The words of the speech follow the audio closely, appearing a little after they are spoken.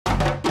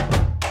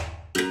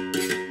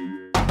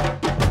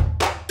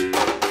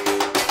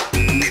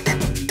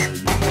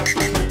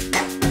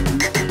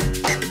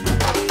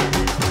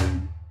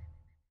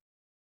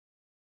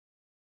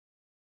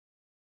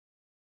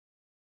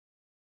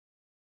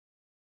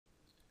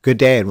Good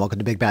day and welcome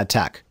to Big Bad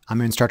Tech. I'm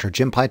your instructor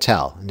Jim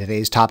Pytel, and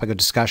today's topic of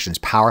discussion is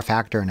power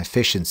factor and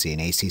efficiency in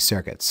AC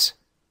circuits.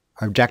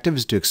 Our objective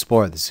is to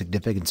explore the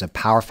significance of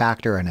power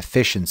factor and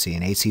efficiency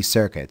in AC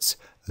circuits,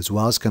 as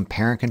well as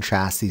compare and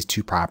contrast these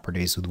two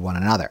properties with one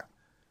another.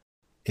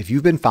 If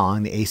you've been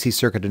following the AC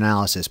circuit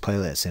analysis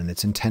playlist in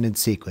its intended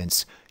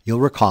sequence, you'll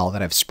recall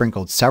that I've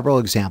sprinkled several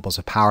examples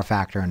of power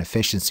factor and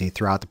efficiency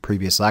throughout the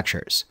previous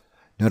lectures,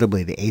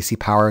 notably the AC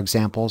power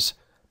examples,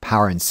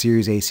 power in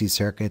series AC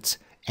circuits,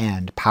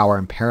 and power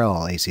in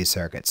parallel AC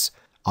circuits,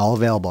 all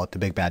available at the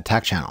Big Bad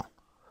Tech channel.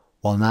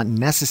 While not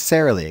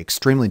necessarily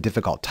extremely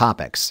difficult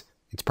topics,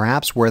 it's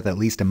perhaps worth at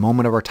least a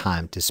moment of our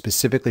time to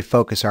specifically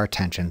focus our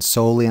attention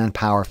solely on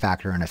power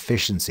factor and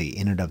efficiency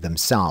in and of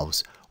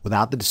themselves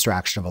without the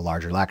distraction of a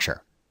larger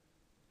lecture.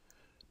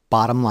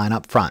 Bottom line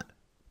up front,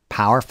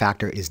 power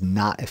factor is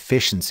not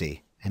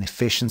efficiency, and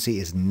efficiency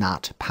is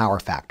not power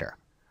factor.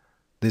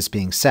 This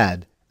being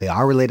said, they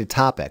are related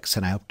topics,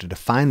 and I hope to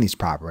define these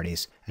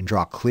properties and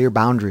draw clear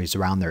boundaries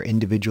around their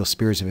individual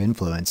spheres of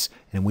influence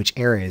and in which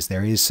areas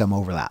there is some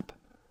overlap.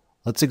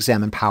 Let's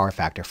examine power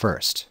factor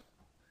first.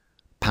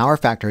 Power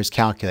factor is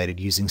calculated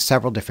using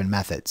several different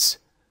methods.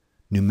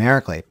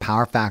 Numerically,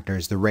 power factor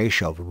is the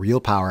ratio of real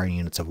power in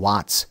units of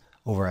watts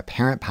over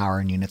apparent power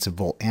in units of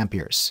volt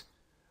amperes.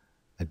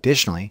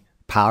 Additionally,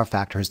 power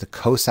factor is the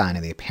cosine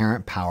of the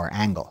apparent power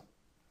angle.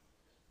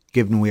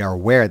 Given we are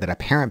aware that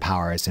apparent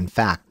power is in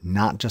fact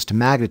not just a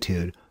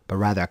magnitude, but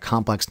rather a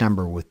complex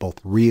number with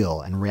both real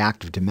and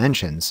reactive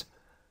dimensions,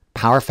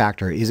 power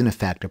factor is in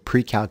effect a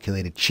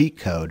pre-calculated cheat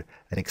code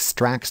that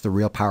extracts the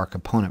real power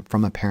component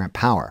from apparent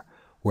power,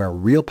 where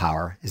real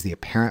power is the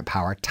apparent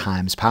power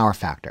times power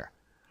factor.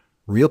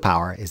 Real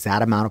power is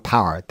that amount of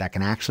power that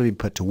can actually be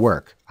put to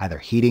work, either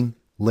heating,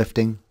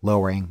 lifting,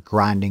 lowering,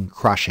 grinding,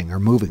 crushing, or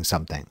moving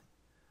something.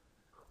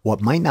 What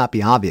might not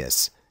be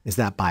obvious is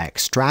that by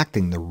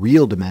extracting the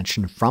real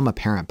dimension from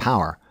apparent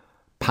power,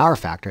 power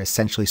factor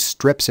essentially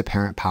strips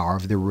apparent power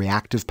of the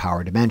reactive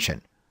power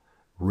dimension.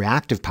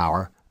 Reactive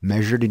power,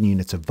 measured in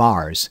units of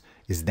VARs,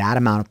 is that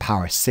amount of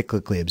power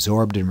cyclically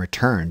absorbed and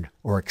returned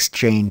or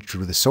exchanged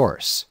with the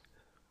source.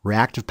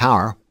 Reactive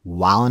power,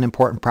 while an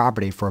important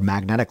property for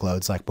magnetic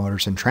loads like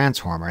motors and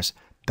transformers,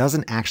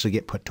 doesn't actually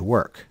get put to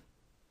work.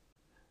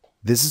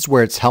 This is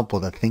where it's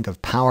helpful to think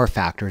of power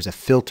factor as a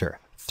filter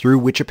through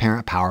which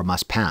apparent power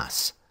must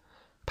pass.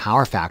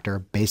 Power factor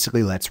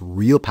basically lets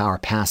real power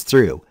pass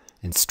through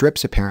and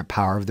strips apparent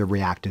power of the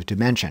reactive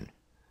dimension.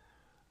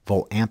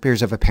 Volt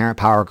amperes of apparent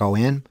power go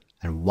in,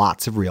 and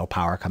watts of real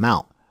power come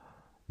out.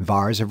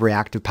 VARs of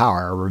reactive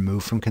power are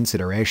removed from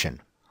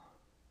consideration.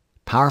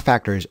 Power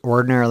factor is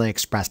ordinarily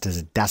expressed as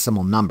a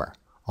decimal number,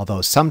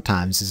 although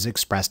sometimes is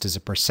expressed as a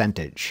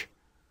percentage.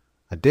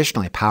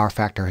 Additionally, power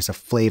factor has a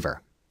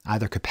flavor,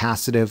 either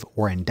capacitive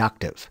or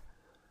inductive.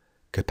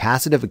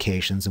 Capacitive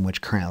occasions in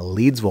which current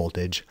leads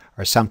voltage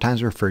are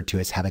sometimes referred to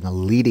as having a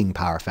leading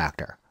power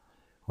factor,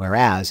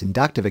 whereas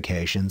inductive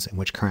occasions in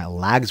which current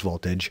lags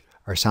voltage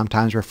are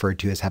sometimes referred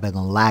to as having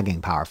a lagging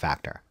power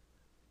factor.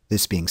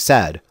 This being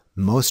said,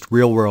 most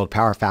real-world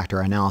power factor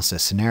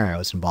analysis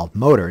scenarios involve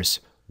motors,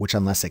 which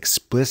unless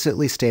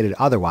explicitly stated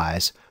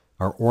otherwise,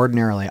 are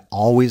ordinarily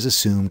always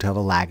assumed to have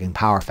a lagging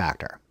power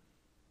factor.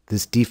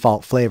 This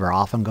default flavor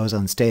often goes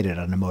unstated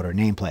on a motor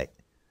nameplate.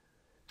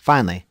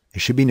 Finally, it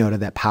should be noted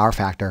that power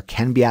factor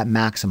can be at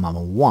maximum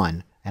a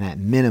 1 and at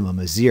minimum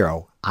a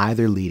 0,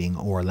 either leading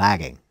or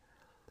lagging.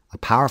 A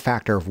power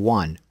factor of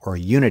 1, or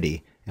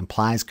unity,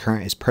 implies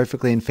current is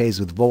perfectly in phase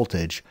with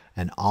voltage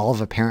and all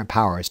of apparent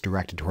power is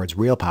directed towards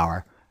real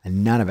power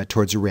and none of it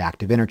towards a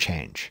reactive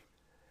interchange.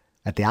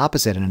 At the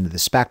opposite end of the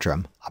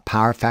spectrum, a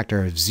power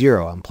factor of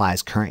 0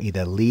 implies current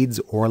either leads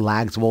or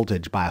lags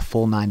voltage by a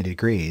full 90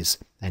 degrees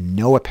and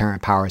no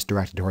apparent power is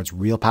directed towards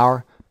real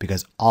power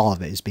because all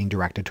of it is being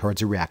directed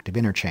towards a reactive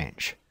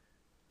interchange.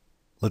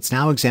 Let's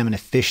now examine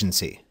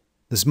efficiency.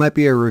 This might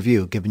be a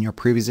review given your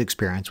previous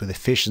experience with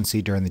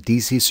efficiency during the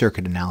DC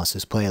circuit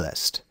analysis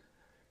playlist.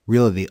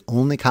 Really, the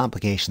only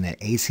complication that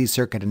AC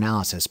circuit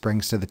analysis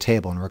brings to the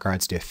table in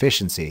regards to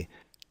efficiency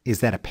is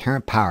that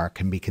apparent power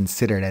can be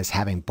considered as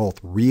having both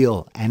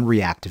real and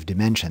reactive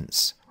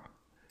dimensions.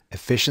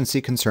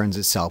 Efficiency concerns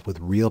itself with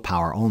real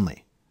power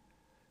only.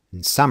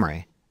 In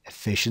summary,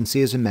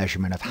 efficiency is a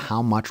measurement of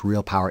how much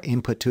real power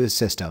input to a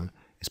system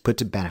is put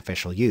to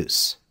beneficial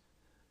use.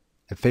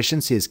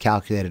 Efficiency is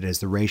calculated as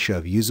the ratio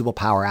of usable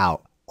power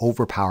out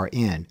over power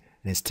in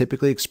and is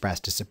typically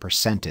expressed as a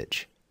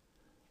percentage.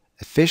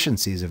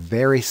 Efficiency is a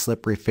very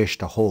slippery fish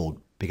to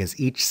hold because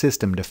each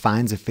system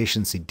defines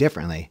efficiency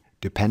differently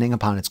depending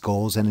upon its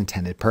goals and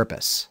intended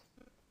purpose.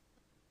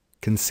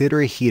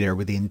 Consider a heater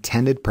with the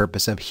intended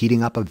purpose of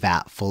heating up a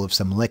vat full of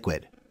some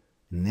liquid.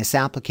 In this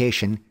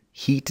application,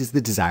 heat is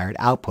the desired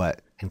output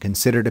and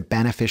considered a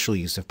beneficial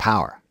use of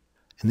power.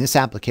 In this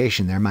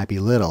application, there might be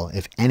little,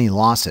 if any,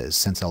 losses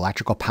since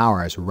electrical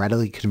power is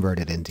readily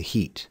converted into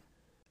heat.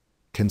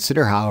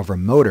 Consider, however, a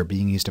motor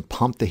being used to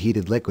pump the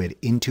heated liquid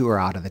into or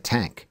out of the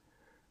tank.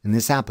 In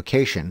this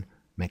application,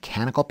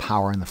 mechanical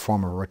power in the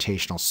form of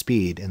rotational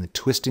speed and the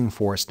twisting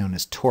force known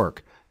as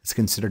torque is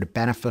considered a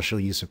beneficial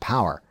use of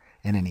power,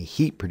 and any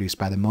heat produced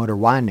by the motor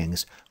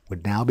windings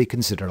would now be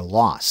considered a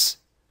loss.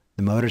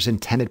 The motor's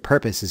intended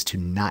purpose is to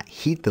not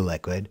heat the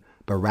liquid,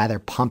 but rather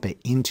pump it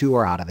into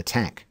or out of the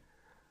tank.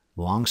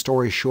 Long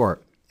story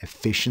short,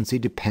 efficiency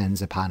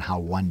depends upon how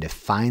one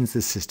defines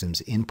the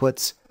system's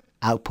inputs,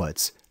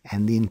 outputs,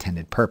 and the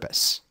intended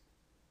purpose.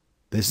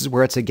 This is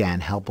where it's again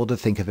helpful to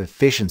think of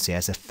efficiency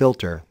as a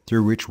filter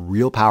through which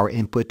real power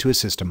input to a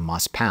system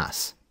must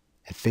pass.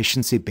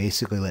 Efficiency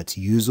basically lets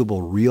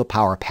usable real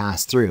power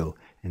pass through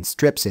and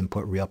strips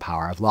input real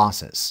power of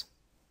losses.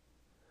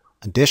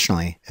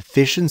 Additionally,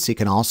 efficiency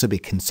can also be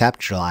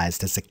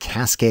conceptualized as a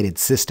cascaded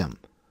system,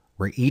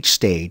 where each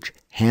stage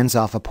hands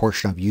off a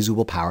portion of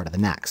usable power to the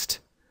next.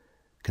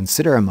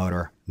 Consider a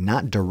motor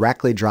not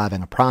directly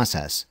driving a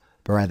process,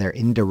 but rather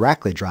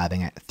indirectly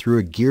driving it through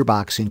a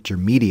gearbox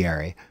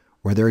intermediary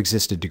where there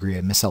exists a degree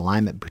of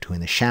misalignment between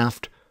the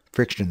shaft,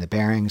 friction in the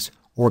bearings,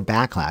 or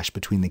backlash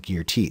between the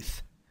gear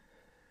teeth.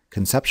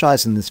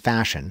 Conceptualized in this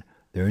fashion,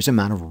 there is an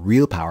amount of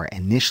real power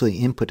initially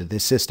input to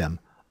this system,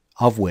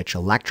 of which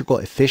electrical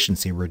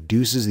efficiency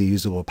reduces the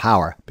usable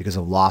power because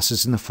of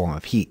losses in the form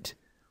of heat.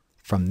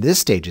 From this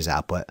stage's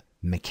output,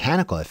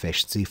 mechanical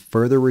efficiency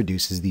further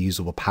reduces the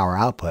usable power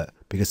output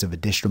because of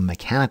additional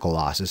mechanical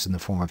losses in the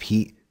form of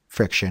heat,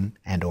 friction,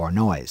 and/or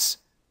noise.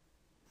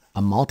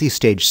 A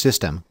multi-stage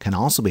system can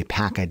also be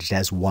packaged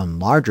as one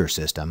larger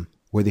system,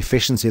 where the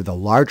efficiency of the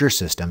larger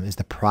system is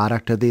the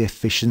product of the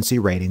efficiency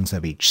ratings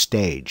of each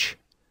stage.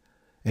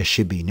 It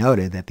should be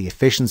noted that the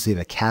efficiency of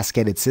a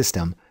cascaded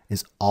system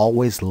is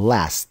always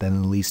less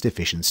than the least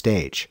efficient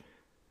stage.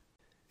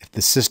 If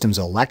the system's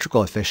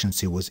electrical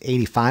efficiency was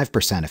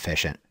 85%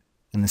 efficient,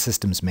 and the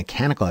system's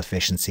mechanical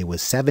efficiency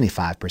was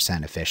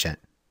 75% efficient,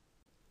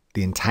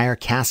 the entire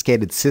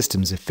cascaded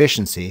system's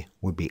efficiency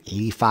would be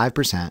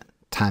 85%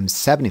 times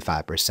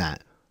 75%,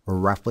 or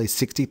roughly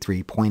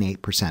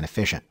 63.8%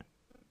 efficient.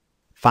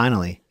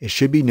 Finally, it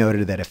should be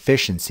noted that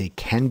efficiency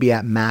can be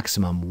at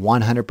maximum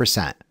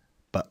 100%,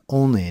 but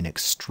only in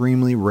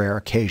extremely rare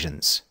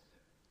occasions.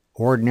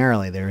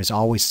 Ordinarily, there is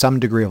always some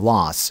degree of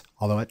loss,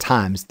 although at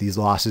times these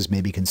losses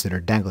may be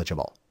considered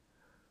negligible.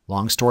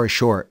 Long story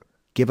short,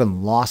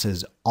 given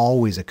losses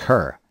always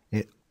occur,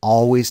 it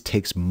always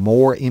takes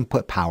more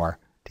input power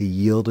to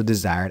yield a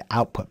desired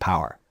output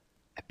power.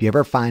 If you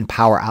ever find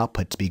power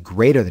output to be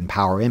greater than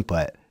power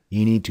input,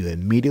 you need to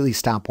immediately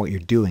stop what you're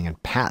doing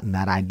and patent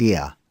that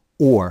idea,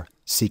 or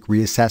seek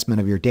reassessment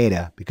of your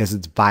data because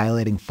it's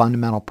violating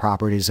fundamental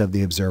properties of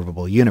the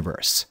observable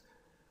universe.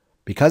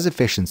 Because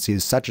efficiency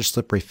is such a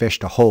slippery fish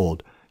to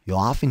hold, you'll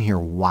often hear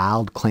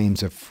wild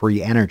claims of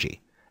free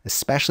energy,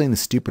 especially in the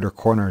stupider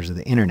corners of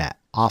the internet,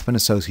 often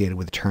associated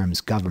with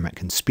terms government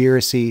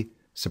conspiracy,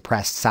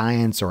 suppressed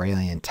science, or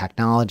alien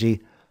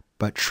technology.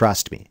 But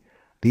trust me,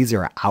 these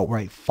are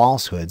outright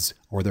falsehoods,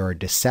 or there are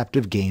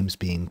deceptive games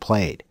being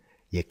played.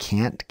 You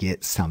can't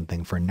get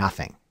something for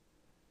nothing.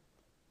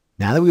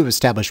 Now that we've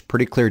established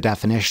pretty clear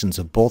definitions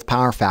of both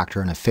power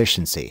factor and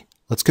efficiency,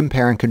 let's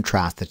compare and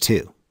contrast the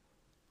two.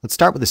 Let's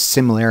start with the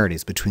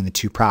similarities between the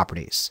two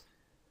properties.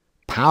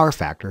 Power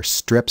factor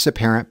strips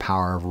apparent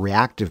power of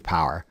reactive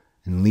power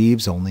and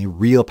leaves only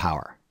real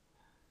power.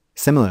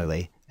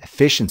 Similarly,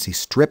 efficiency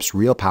strips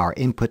real power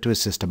input to a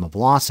system of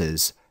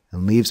losses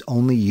and leaves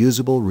only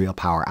usable real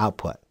power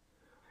output.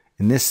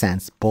 In this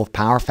sense, both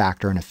power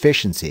factor and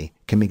efficiency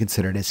can be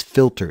considered as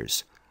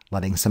filters,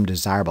 letting some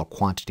desirable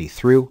quantity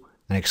through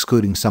and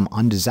excluding some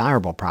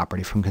undesirable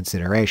property from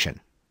consideration.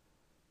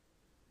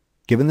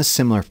 Given the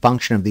similar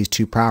function of these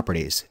two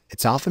properties,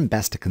 it's often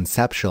best to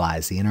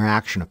conceptualize the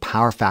interaction of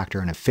power factor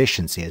and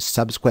efficiency as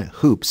subsequent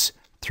hoops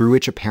through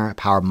which apparent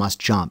power must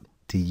jump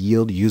to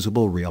yield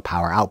usable real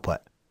power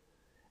output.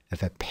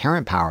 If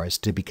apparent power is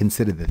to be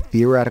considered the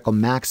theoretical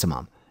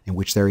maximum, in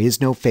which there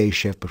is no phase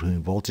shift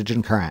between voltage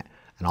and current,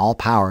 and all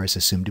power is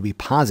assumed to be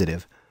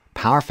positive,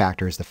 power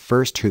factor is the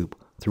first hoop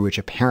through which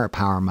apparent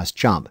power must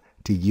jump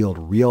to yield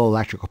real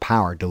electrical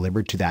power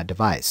delivered to that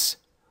device.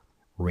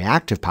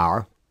 Reactive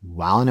power,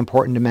 while an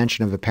important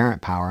dimension of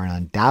apparent power and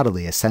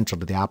undoubtedly essential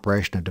to the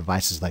operation of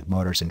devices like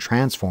motors and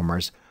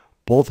transformers,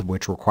 both of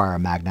which require a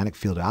magnetic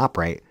field to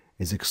operate,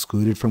 is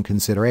excluded from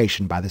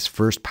consideration by this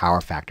first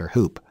power factor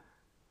hoop.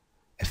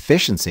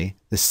 Efficiency,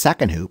 the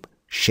second hoop,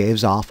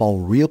 shaves off all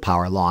real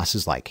power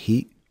losses like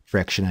heat,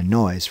 friction, and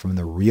noise from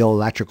the real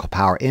electrical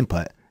power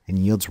input and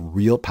yields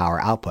real power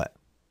output.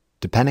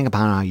 Depending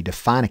upon how you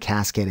define a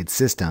cascaded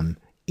system,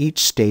 each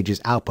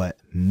stage's output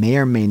may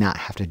or may not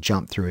have to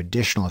jump through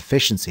additional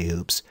efficiency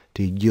hoops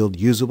to yield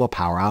usable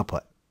power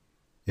output.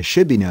 It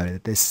should be noted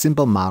that this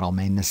simple model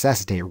may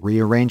necessitate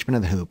rearrangement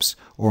of the hoops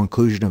or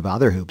inclusion of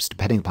other hoops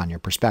depending upon your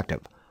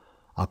perspective.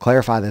 I'll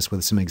clarify this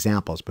with some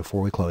examples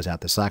before we close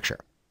out this lecture.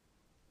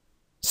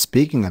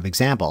 Speaking of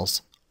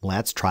examples,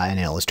 let's try an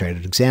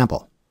illustrated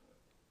example.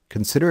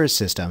 Consider a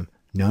system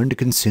known to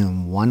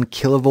consume 1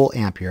 kilovolt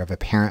ampere of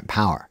apparent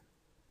power.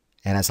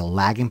 It has a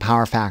lagging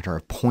power factor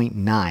of 0.9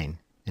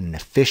 and an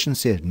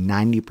efficiency of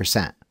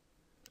 90%.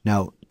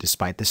 Note,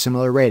 despite the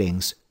similar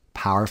ratings,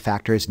 power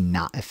factor is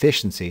not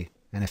efficiency,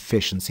 and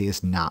efficiency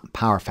is not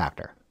power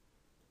factor.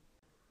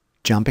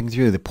 Jumping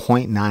through the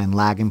 0.9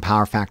 lagging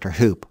power factor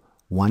hoop,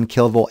 1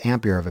 kilovolt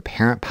ampere of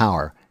apparent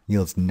power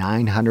yields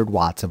 900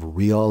 watts of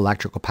real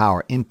electrical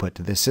power input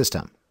to this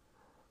system.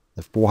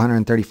 The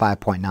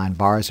 435.9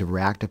 bars of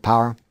reactive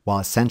power, while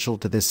essential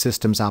to this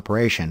system's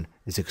operation,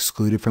 is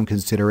excluded from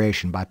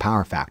consideration by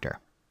power factor.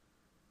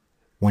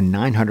 When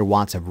 900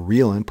 watts of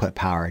real input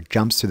power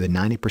jumps through the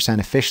 90%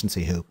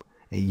 efficiency hoop,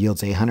 it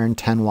yields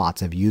 810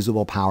 watts of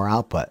usable power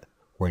output,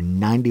 where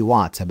 90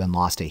 watts have been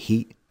lost to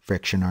heat,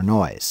 friction, or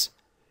noise.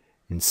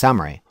 In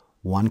summary,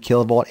 1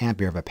 kilovolt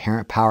ampere of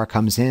apparent power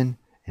comes in,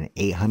 and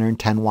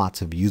 810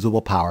 watts of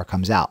usable power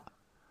comes out.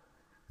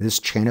 This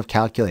chain of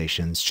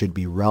calculations should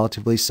be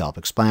relatively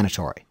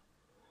self-explanatory.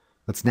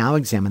 Let's now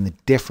examine the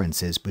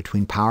differences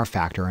between power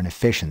factor and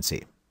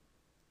efficiency.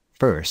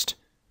 First,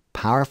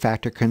 power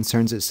factor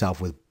concerns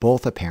itself with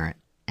both apparent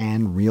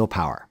and real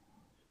power.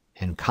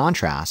 In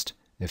contrast,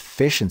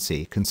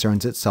 efficiency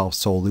concerns itself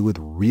solely with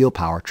real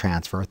power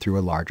transfer through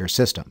a larger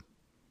system.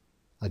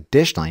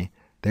 Additionally,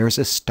 there is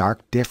a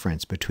stark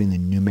difference between the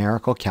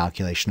numerical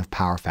calculation of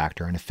power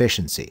factor and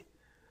efficiency.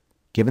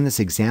 Given this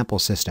example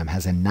system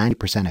has a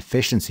 90%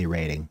 efficiency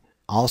rating,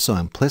 also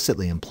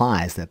implicitly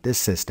implies that this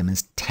system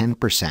is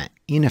 10%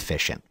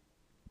 inefficient.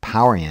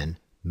 Power in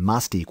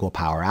must equal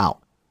power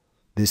out.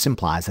 This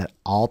implies that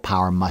all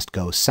power must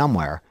go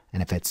somewhere,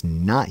 and if it's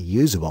not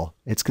usable,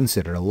 it's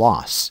considered a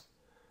loss.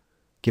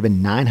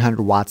 Given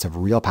 900 watts of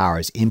real power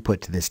is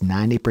input to this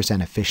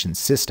 90% efficient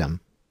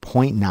system,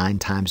 0.9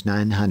 times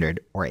 900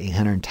 or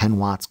 810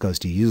 watts goes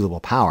to usable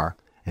power,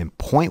 and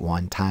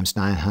 0.1 times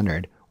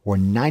 900 or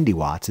 90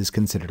 watts is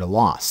considered a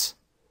loss.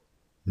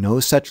 No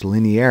such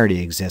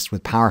linearity exists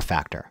with power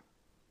factor.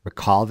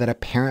 Recall that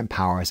apparent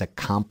power is a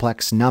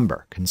complex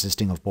number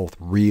consisting of both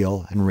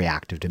real and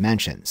reactive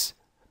dimensions.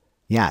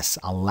 Yes,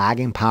 a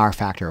lagging power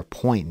factor of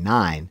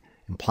 0.9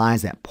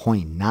 implies that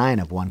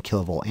 0.9 of 1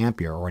 kilovolt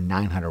ampere or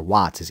 900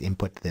 watts is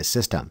input to this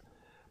system,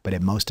 but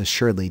it most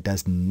assuredly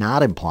does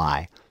not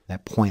imply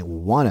that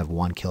 0.1 of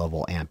 1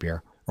 kilovolt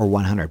ampere or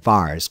 100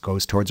 VARs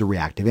goes towards a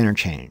reactive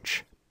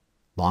interchange.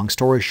 Long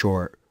story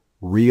short,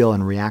 real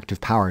and reactive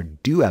power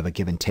do have a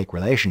give-and-take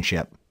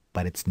relationship,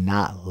 but it's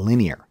not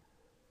linear.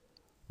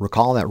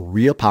 Recall that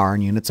real power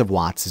in units of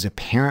watts is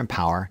apparent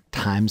power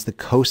times the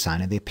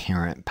cosine of the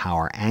apparent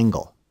power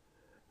angle.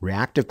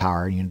 Reactive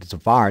power in units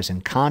of VARs,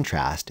 in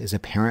contrast, is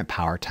apparent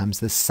power times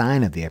the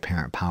sine of the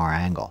apparent power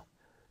angle.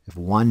 If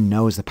one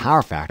knows the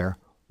power factor,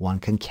 one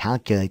can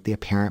calculate the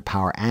apparent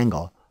power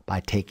angle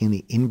by taking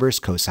the inverse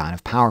cosine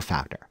of power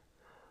factor.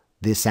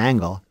 This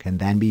angle can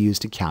then be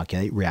used to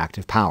calculate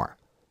reactive power.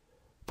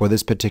 For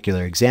this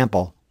particular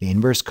example, the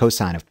inverse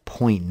cosine of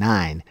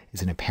 0.9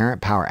 is an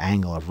apparent power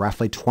angle of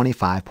roughly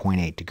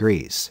 25.8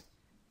 degrees.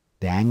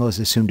 The angle is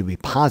assumed to be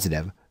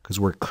positive because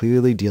we're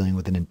clearly dealing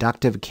with an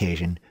inductive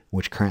occasion in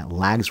which current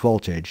lags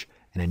voltage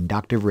and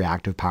inductive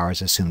reactive power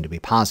is assumed to be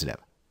positive.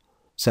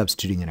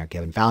 Substituting in our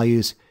given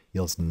values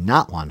yields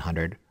not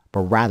 100,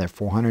 but rather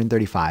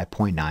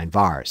 435.9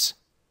 VARs.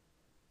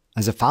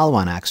 As a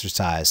follow-on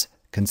exercise,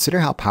 consider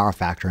how power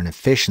factor and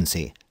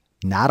efficiency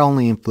not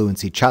only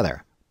influence each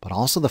other, but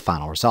also the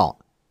final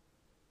result.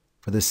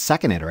 For this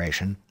second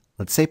iteration,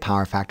 let's say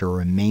power factor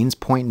remains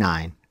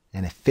 0.9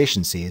 and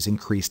efficiency is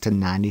increased to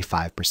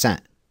 95%.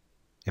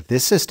 If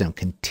this system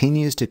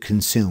continues to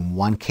consume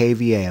 1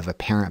 kVA of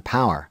apparent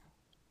power,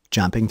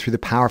 jumping through the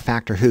power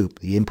factor hoop,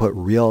 the input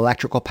real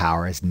electrical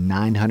power is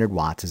 900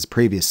 watts as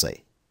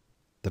previously.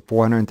 The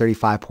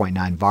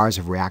 435.9 VARs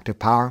of reactive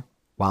power,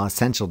 while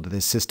essential to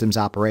this system's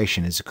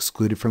operation, is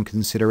excluded from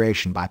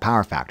consideration by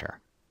power factor.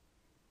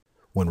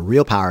 When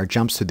real power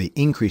jumps through the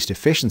increased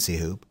efficiency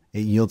hoop,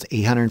 it yields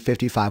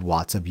 855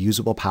 watts of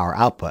usable power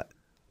output,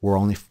 where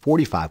only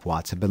 45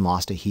 watts have been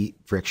lost to heat,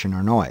 friction,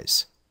 or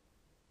noise.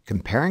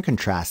 Compare and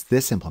contrast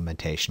this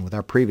implementation with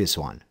our previous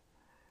one.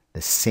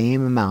 The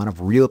same amount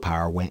of real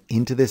power went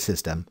into the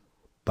system,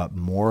 but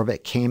more of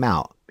it came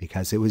out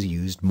because it was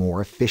used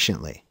more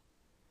efficiently.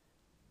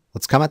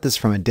 Let's come at this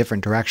from a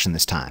different direction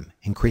this time,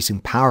 increasing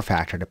power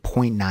factor to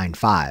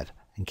 0.95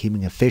 and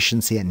keeping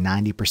efficiency at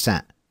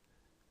 90%.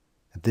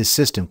 If this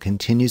system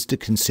continues to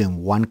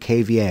consume 1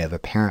 kVA of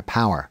apparent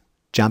power,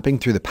 jumping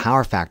through the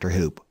power factor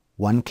hoop,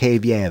 1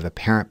 kVA of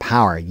apparent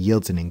power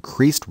yields an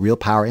increased real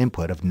power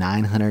input of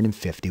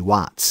 950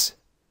 watts.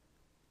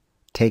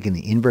 Taking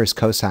the inverse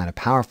cosine of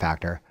power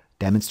factor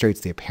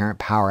demonstrates the apparent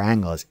power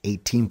angle is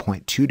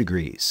 18.2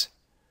 degrees.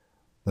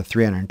 The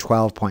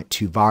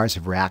 312.2 VARs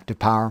of reactive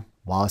power,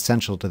 while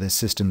essential to this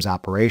system's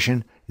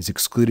operation, is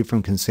excluded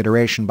from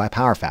consideration by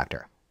power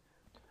factor.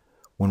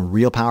 When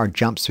real power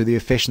jumps through the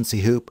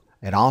efficiency hoop,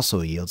 it also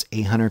yields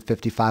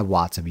 855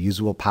 watts of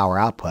usable power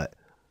output,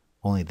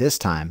 only this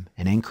time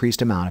an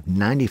increased amount of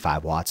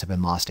 95 watts have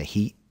been lost to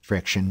heat,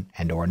 friction,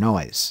 and/or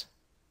noise.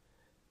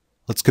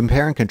 Let's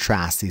compare and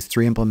contrast these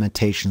three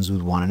implementations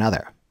with one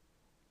another.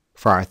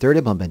 For our third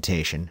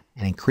implementation,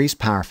 an increased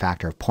power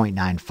factor of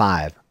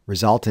 0.95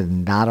 resulted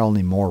in not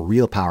only more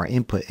real power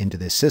input into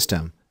this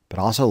system, but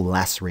also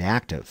less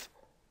reactive.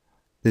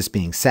 This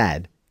being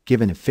said,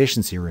 Given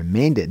efficiency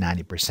remained at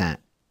 90%,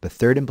 the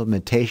third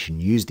implementation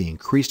used the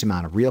increased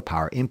amount of real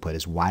power input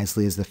as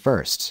wisely as the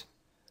first.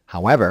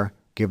 However,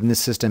 given the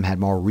system had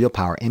more real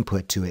power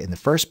input to it in the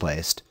first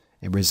place,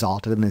 it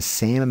resulted in the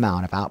same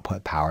amount of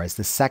output power as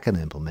the second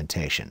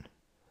implementation.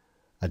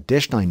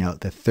 Additionally,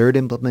 note the third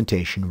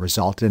implementation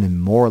resulted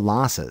in more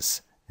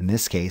losses, in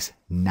this case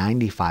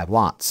 95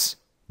 watts,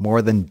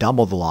 more than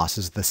double the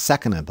losses of the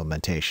second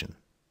implementation.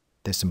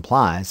 This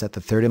implies that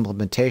the third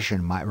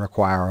implementation might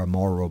require a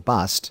more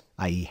robust,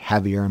 i.e.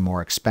 heavier and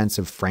more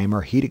expensive frame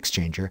or heat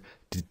exchanger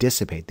to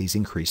dissipate these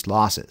increased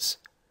losses.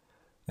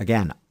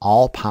 Again,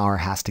 all power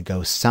has to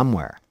go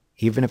somewhere,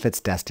 even if its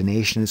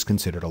destination is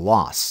considered a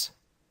loss.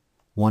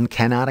 One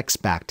cannot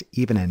expect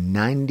even a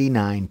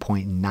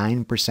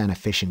 99.9%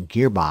 efficient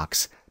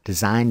gearbox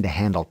designed to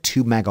handle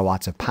 2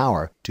 megawatts of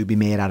power to be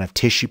made out of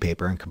tissue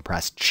paper and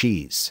compressed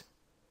cheese.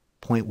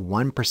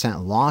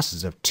 0.1%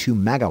 losses of 2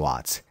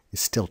 megawatts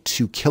is still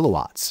 2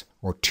 kilowatts,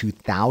 or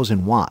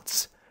 2,000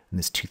 watts, and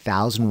this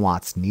 2,000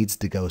 watts needs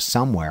to go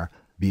somewhere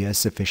via a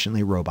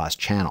sufficiently robust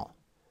channel.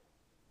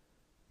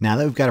 Now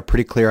that we've got a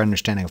pretty clear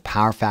understanding of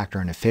power factor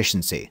and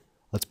efficiency,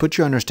 let's put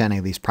your understanding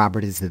of these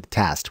properties to the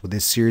test with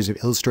this series of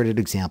illustrated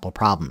example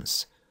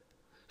problems.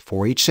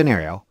 For each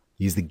scenario,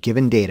 use the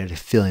given data to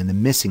fill in the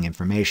missing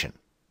information.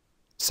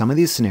 Some of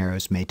these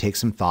scenarios may take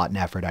some thought and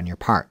effort on your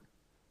part.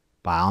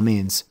 By all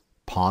means,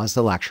 pause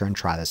the lecture and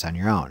try this on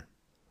your own.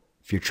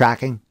 If you're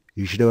tracking,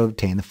 you should have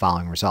obtained the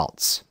following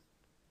results.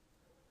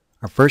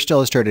 Our first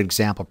illustrated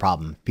example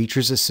problem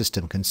features a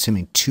system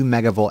consuming 2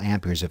 megavolt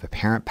amperes of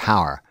apparent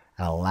power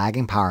at a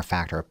lagging power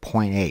factor of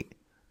 0.8,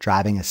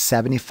 driving a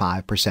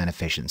 75%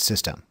 efficient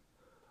system.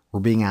 We're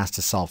being asked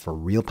to solve for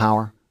real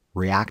power,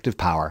 reactive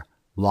power,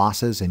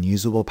 losses, and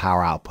usable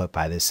power output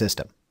by this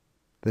system.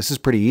 This is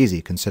pretty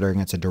easy considering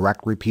it's a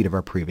direct repeat of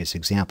our previous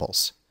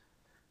examples.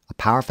 A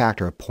power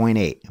factor of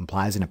 0.8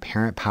 implies an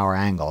apparent power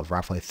angle of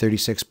roughly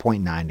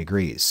 36.9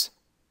 degrees.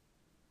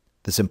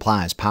 This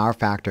implies power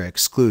factor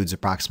excludes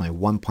approximately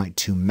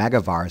 1.2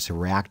 megavars of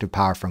reactive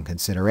power from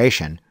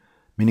consideration,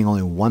 meaning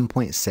only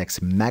 1.6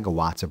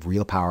 megawatts of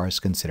real power is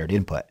considered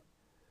input.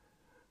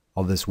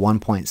 Of this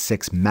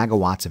 1.6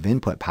 megawatts of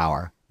input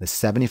power, the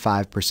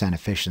 75%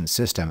 efficient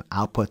system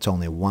outputs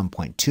only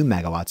 1.2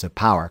 megawatts of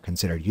power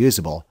considered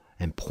usable,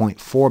 and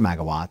 0.4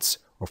 megawatts,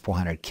 or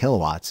 400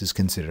 kilowatts, is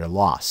considered a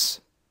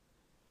loss.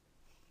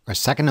 Our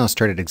second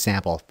illustrated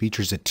example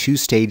features a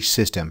two-stage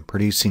system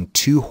producing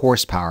 2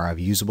 horsepower of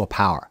usable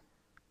power.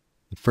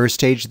 The first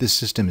stage of the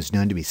system is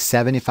known to be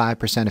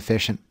 75%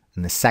 efficient,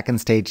 and the second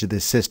stage of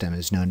this system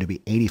is known to be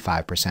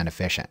 85%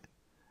 efficient.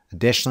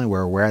 Additionally,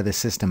 we're aware the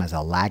system has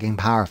a lagging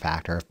power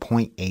factor of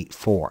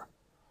 0.84.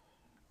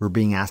 We're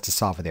being asked to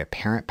solve for the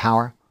apparent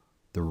power,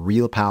 the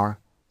real power,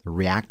 the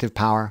reactive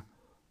power,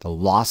 the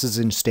losses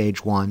in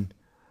stage 1,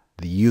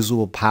 the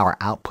usable power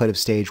output of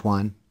stage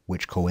 1,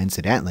 which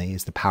coincidentally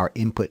is the power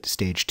input to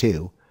stage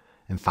 2,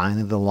 and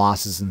finally the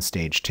losses in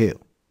stage 2.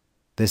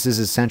 This is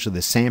essentially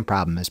the same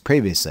problem as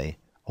previously,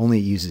 only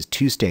it uses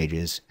 2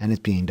 stages and it's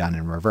being done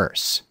in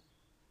reverse.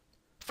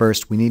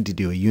 First, we need to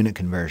do a unit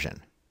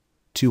conversion.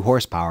 2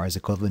 horsepower is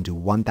equivalent to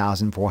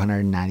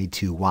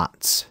 1,492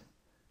 watts.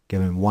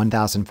 Given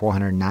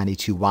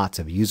 1,492 watts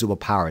of usable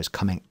power is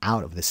coming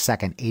out of the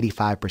second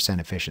 85%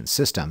 efficient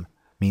system,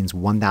 means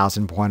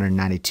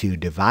 1,492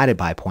 divided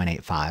by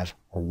 0.85,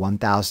 or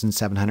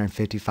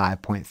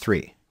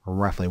 1,755.3, or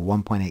roughly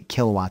 1.8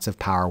 kilowatts of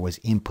power was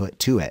input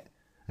to it,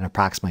 and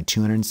approximately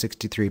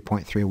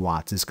 263.3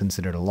 watts is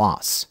considered a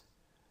loss.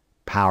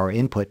 Power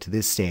input to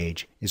this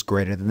stage is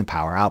greater than the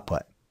power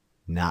output,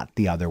 not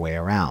the other way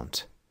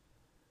around.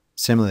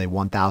 Similarly,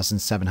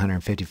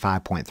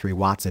 1,755.3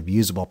 watts of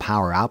usable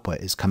power output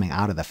is coming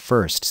out of the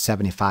first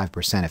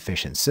 75%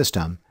 efficient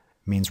system,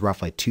 means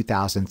roughly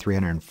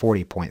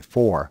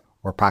 2,340.4,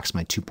 or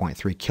approximately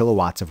 2.3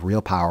 kilowatts of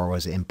real power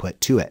was input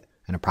to it,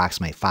 and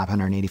approximately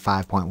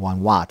 585.1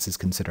 watts is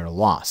considered a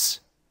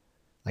loss.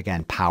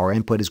 Again, power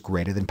input is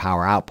greater than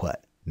power output,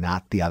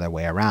 not the other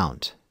way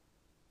around.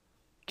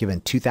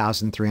 Given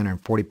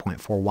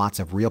 2,340.4 watts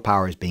of real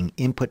power is being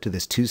input to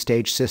this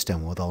two-stage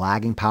system with a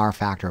lagging power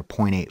factor of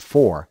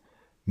 0.84,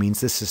 means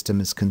the system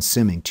is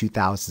consuming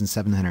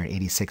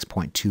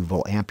 2,786.2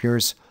 volt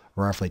amperes,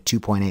 or roughly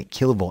 2.8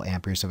 kilovolt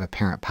amperes of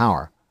apparent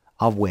power,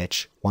 of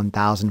which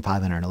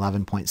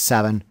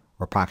 1,511.7,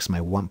 or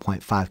approximately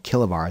 1.5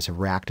 kilovars of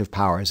reactive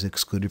power is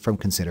excluded from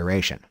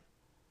consideration.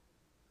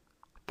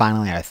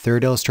 Finally, our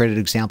third illustrated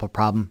example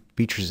problem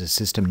features a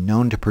system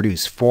known to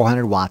produce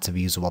 400 watts of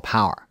usable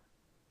power.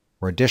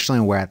 We're additionally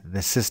aware that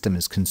the system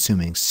is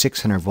consuming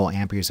 600 volt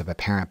amperes of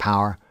apparent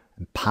power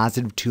and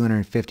positive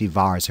 250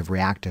 vars of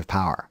reactive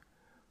power.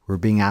 We're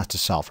being asked to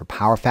solve for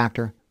power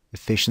factor,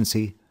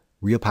 efficiency,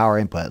 real power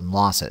input, and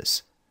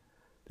losses.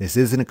 This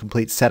isn't a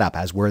complete setup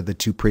as were the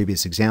 2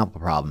 previous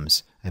example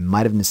problems and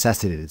might have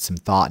necessitated some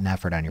thought and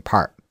effort on your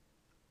part.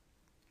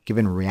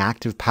 Given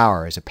reactive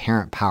power is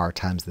apparent power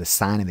times the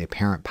sine of the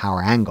apparent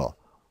power angle,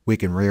 we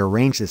can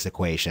rearrange this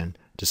equation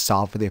to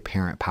solve for the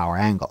apparent power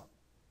angle.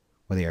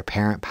 where the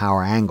apparent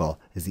power angle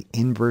is the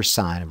inverse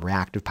sine of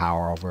reactive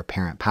power over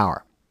apparent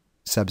power.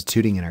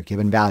 Substituting in our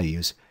given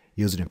values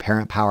yields an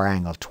apparent power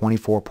angle of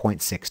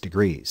 24.6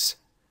 degrees.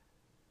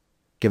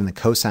 Given the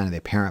cosine of the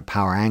apparent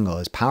power angle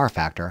is power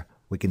factor,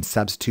 we can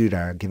substitute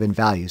our given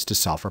values to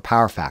solve for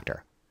power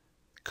factor.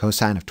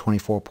 Cosine of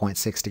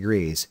 24.6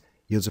 degrees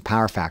yields a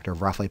power factor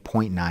of roughly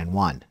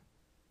 0.91.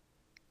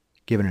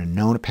 Given a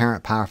known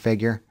apparent power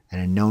figure and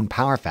a known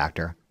power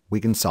factor, we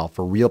can solve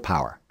for real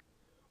power,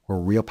 where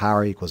real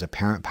power equals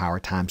apparent power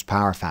times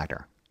power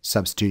factor.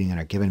 Substituting in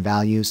our given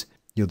values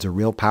yields a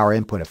real power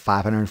input of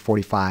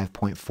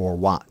 545.4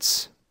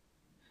 watts.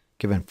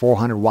 Given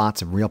 400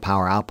 watts of real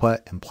power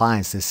output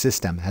implies this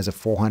system has a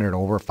 400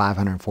 over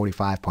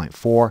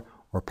 545.4, or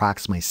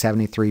approximately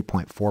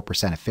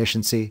 73.4%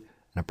 efficiency,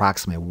 and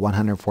approximately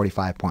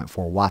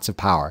 145.4 watts of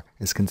power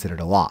is considered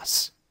a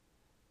loss.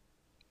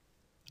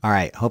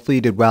 Alright, hopefully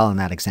you did well in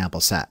that example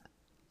set.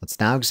 Let's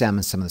now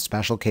examine some of the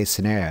special case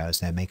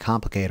scenarios that may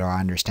complicate our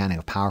understanding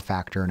of power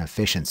factor and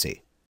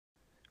efficiency.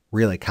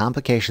 Really,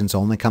 complications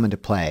only come into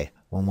play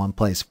when one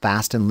plays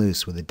fast and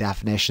loose with the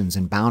definitions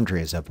and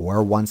boundaries of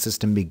where one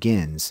system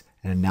begins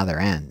and another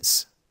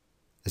ends.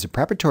 As a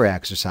preparatory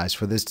exercise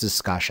for this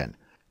discussion,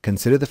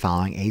 consider the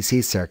following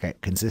AC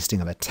circuit consisting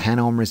of a 10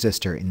 ohm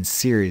resistor in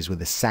series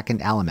with a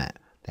second element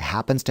that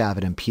happens to have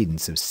an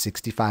impedance of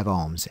 65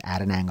 ohms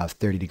at an angle of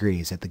 30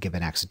 degrees at the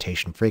given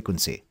excitation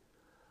frequency.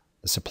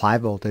 The supply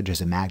voltage is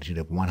a magnitude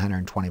of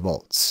 120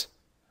 volts.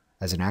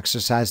 As an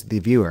exercise to the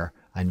viewer,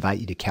 I invite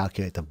you to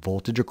calculate the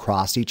voltage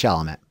across each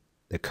element,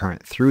 the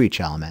current through each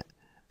element,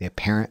 the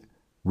apparent,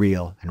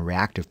 real, and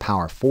reactive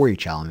power for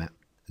each element,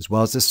 as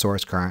well as the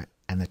source current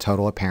and the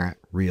total apparent,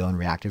 real, and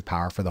reactive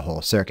power for the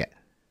whole circuit.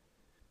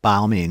 By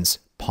all means,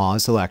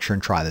 pause the lecture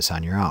and try this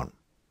on your own.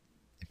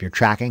 If you're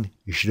tracking,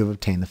 you should have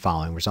obtained the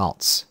following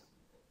results.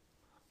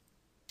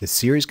 The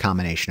series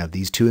combination of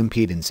these two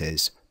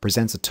impedances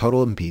presents a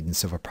total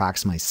impedance of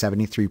approximately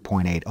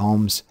 73.8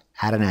 ohms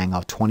at an angle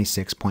of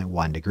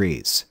 26.1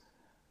 degrees.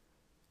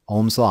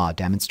 Ohm's law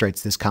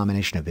demonstrates this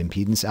combination of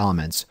impedance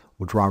elements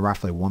will draw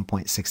roughly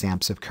 1.6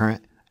 amps of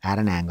current at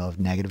an angle of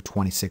negative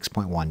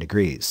 26.1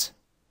 degrees.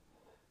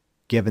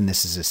 Given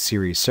this is a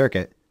series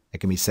circuit, it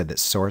can be said that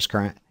source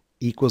current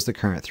equals the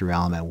current through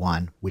element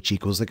 1, which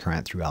equals the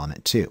current through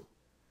element 2.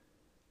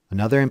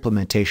 Another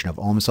implementation of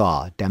Ohm's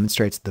law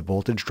demonstrates that the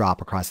voltage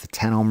drop across the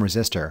 10 ohm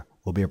resistor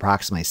will be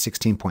approximately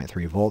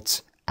 16.3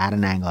 volts at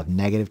an angle of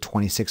negative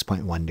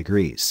 26.1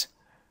 degrees.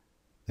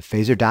 The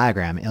phasor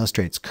diagram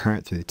illustrates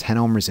current through the 10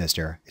 ohm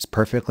resistor is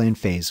perfectly in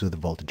phase with the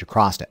voltage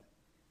across it.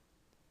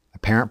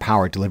 Apparent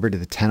power delivered to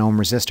the 10 ohm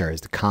resistor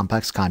is the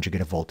complex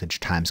conjugate of voltage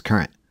times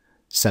current.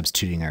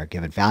 Substituting our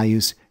given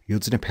values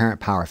yields an apparent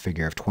power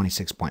figure of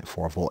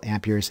 26.4 volt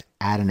amperes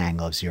at an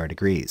angle of 0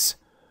 degrees.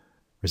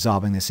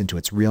 Resolving this into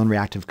its real and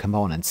reactive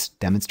components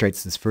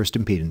demonstrates this first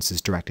impedance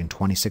is directing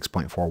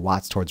 26.4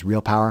 watts towards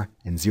real power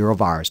and 0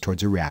 vars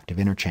towards a reactive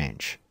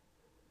interchange.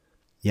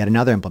 Yet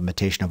another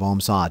implementation of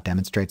Ohm's law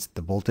demonstrates that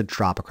the voltage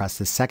drop across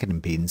the second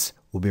impedance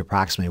will be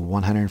approximately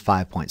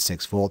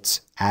 105.6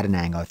 volts at an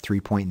angle of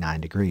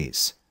 3.9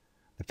 degrees.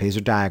 The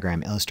phasor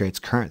diagram illustrates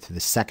current through the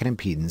second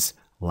impedance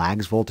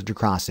lags voltage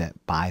across it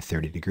by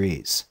 30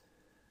 degrees.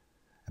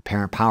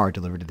 Apparent power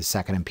delivered to the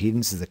second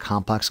impedance is the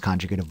complex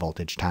conjugate of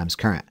voltage times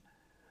current.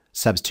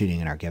 Substituting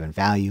in our given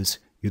values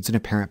yields an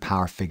apparent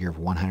power figure of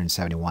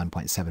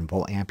 171.7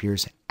 volt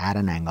amperes at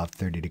an angle of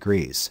 30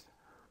 degrees.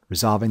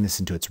 Resolving this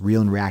into its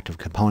real and reactive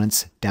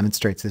components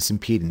demonstrates this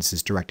impedance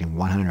is directing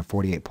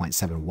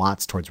 148.7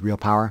 watts towards real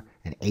power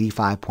and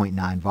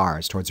 85.9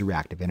 vars towards a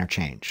reactive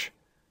interchange.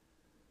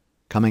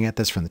 Coming at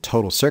this from the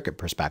total circuit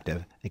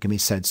perspective, it can be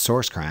said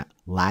source current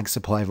lags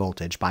supply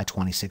voltage by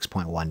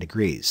 26.1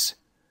 degrees.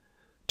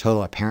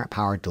 Total apparent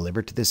power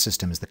delivered to this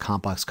system is the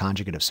complex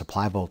conjugate of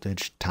supply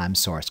voltage times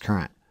source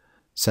current.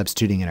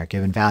 Substituting in our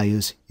given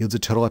values yields a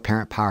total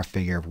apparent power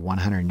figure of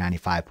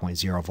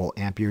 195.0 volt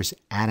amperes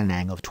at an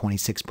angle of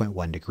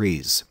 26.1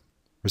 degrees.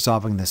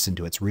 Resolving this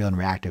into its real and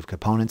reactive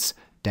components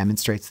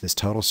demonstrates this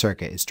total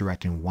circuit is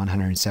directing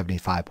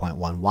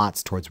 175.1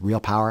 watts towards real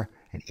power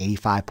and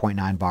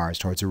 85.9 vars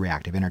towards a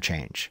reactive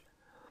interchange.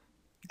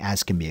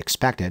 As can be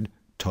expected,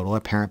 total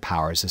apparent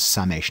power is a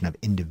summation of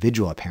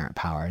individual apparent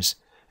powers,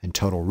 and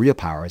total real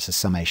power is a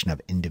summation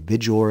of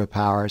individual real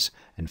powers,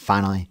 and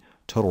finally,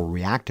 total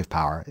reactive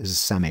power is a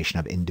summation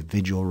of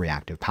individual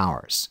reactive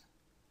powers.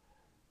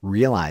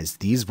 Realize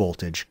these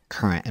voltage,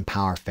 current, and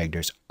power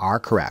figures are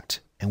correct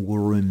and will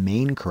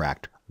remain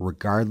correct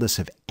regardless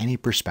of any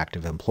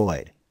perspective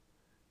employed.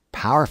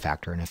 Power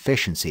factor and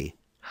efficiency,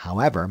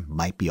 however,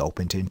 might be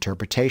open to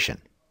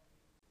interpretation.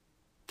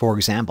 For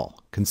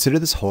example, consider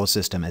this whole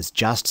system as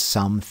just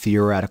some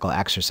theoretical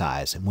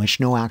exercise in which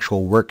no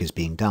actual work is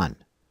being done.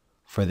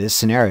 For this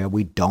scenario,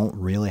 we don't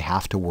really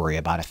have to worry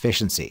about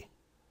efficiency.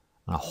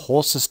 On a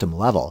whole system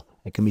level,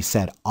 it can be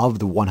said of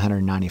the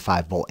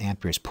 195 volt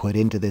amperes put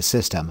into this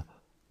system,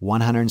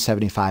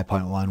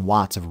 175.1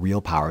 watts of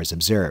real power is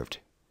observed.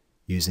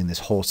 Using this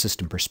whole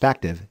system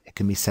perspective, it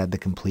can be said the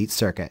complete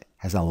circuit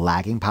has a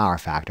lagging power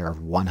factor of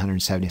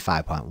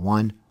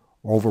 175.1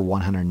 over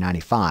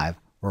 195,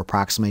 or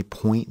approximately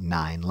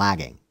 0.9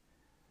 lagging.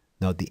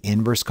 Note the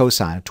inverse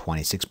cosine of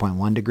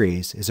 26.1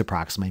 degrees is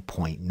approximately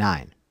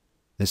 0.9.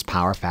 This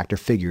power factor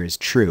figure is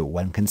true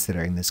when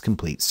considering this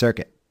complete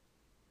circuit.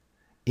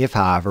 If,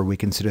 however, we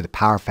consider the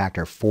power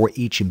factor for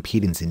each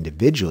impedance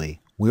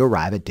individually, we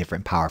arrive at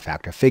different power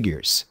factor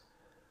figures.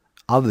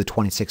 Of the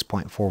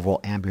 26.4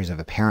 volt amperes of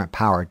apparent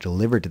power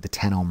delivered to the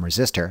 10 ohm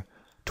resistor,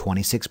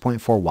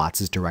 26.4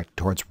 watts is directed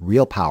towards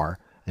real power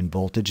and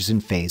voltage is in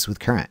phase with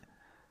current.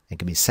 It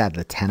can be said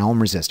the 10 ohm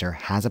resistor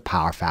has a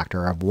power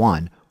factor of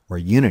 1, or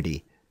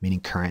unity, meaning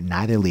current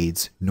neither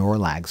leads nor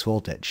lags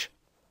voltage.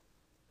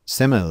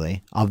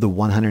 Similarly, of the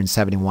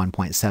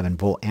 171.7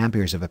 volt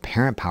amperes of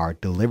apparent power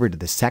delivered to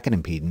the second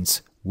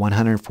impedance,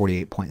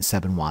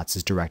 148.7 watts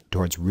is directed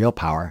towards real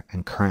power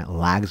and current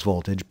lags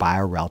voltage by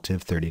a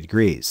relative 30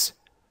 degrees.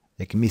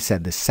 It can be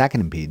said the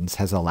second impedance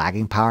has a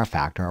lagging power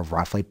factor of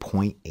roughly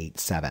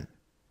 0.87.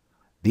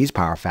 These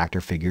power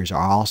factor figures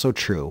are also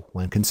true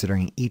when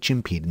considering each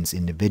impedance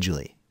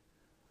individually.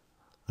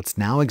 Let's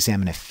now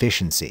examine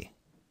efficiency.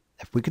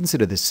 If we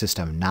consider this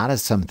system not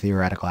as some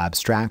theoretical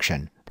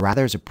abstraction, but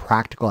rather as a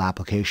practical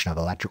application of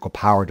electrical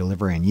power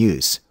delivery and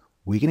use,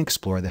 we can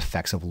explore the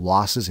effects of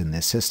losses in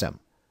this system.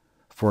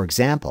 For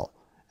example,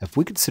 if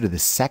we consider the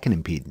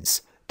second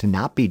impedance to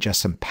not be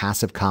just some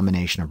passive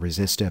combination of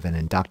resistive and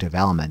inductive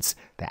elements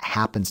that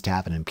happens to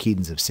have an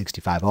impedance of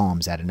 65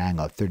 ohms at an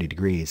angle of 30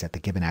 degrees at the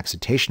given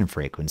excitation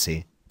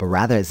frequency, but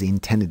rather as the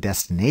intended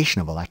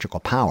destination of electrical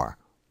power,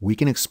 we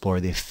can explore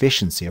the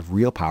efficiency of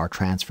real power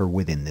transfer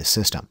within this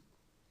system.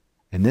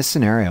 In this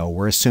scenario,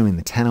 we're assuming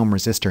the 10 ohm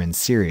resistor in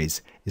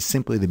series is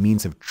simply the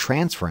means of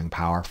transferring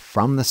power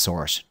from the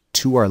source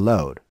to our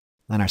load,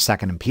 and our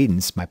second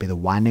impedance might be the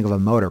winding of a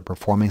motor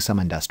performing some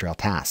industrial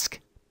task.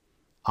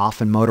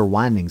 Often motor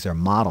windings are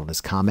modeled as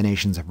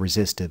combinations of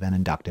resistive and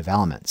inductive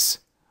elements.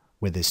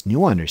 With this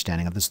new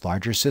understanding of this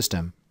larger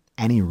system,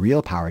 any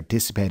real power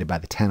dissipated by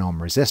the 10 ohm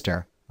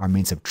resistor, our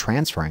means of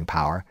transferring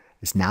power,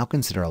 is now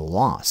considered a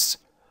loss,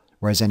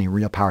 whereas any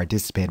real power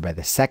dissipated by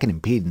the second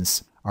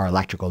impedance, our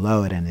electrical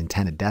load and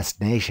intended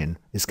destination,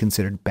 is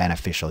considered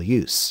beneficial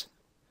use.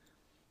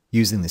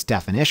 Using this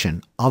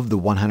definition, of the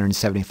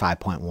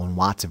 175.1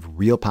 watts of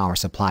real power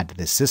supplied to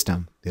this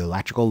system, the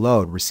electrical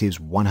load receives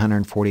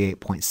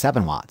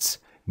 148.7 watts,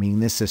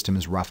 meaning this system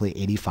is roughly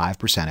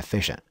 85%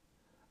 efficient.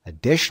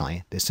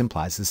 Additionally, this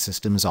implies the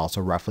system is also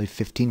roughly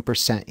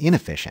 15%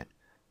 inefficient,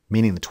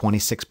 meaning the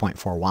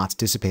 26.4 watts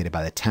dissipated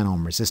by the 10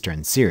 ohm resistor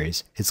in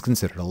series is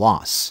considered a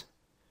loss.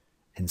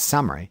 In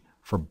summary,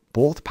 for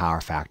both power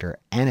factor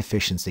and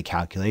efficiency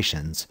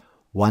calculations,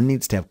 one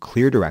needs to have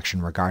clear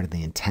direction regarding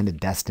the intended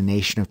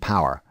destination of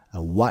power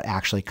and what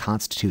actually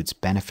constitutes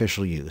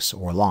beneficial use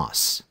or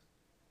loss.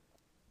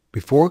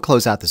 Before we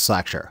close out this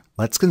lecture,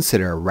 let's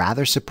consider a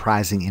rather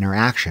surprising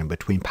interaction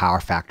between power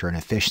factor and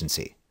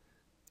efficiency.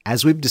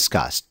 As we've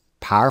discussed,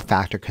 power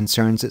factor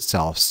concerns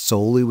itself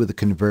solely with the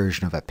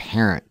conversion of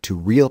apparent to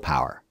real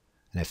power,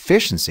 and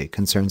efficiency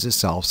concerns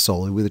itself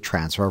solely with the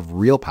transfer of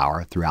real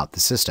power throughout the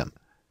system.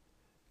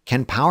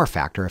 Can power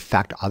factor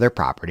affect other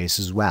properties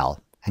as well?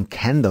 And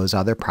can those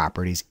other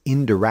properties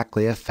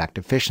indirectly affect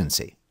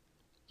efficiency?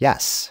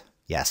 Yes,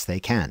 they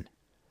can.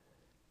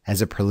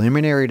 As a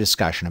preliminary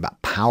discussion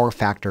about power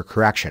factor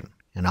correction,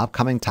 an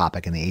upcoming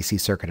topic in the AC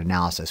circuit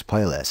analysis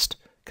playlist,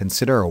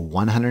 consider a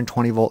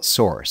 120 volt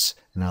source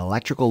and an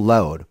electrical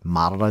load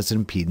modeled as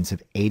an impedance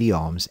of 80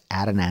 ohms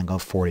at an angle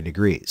of 40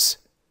 degrees.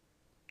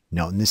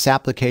 Note in this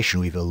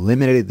application we've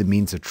eliminated the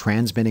means of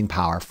transmitting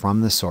power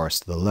from the source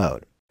to the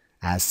load.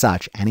 As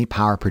such, any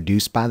power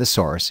produced by the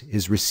source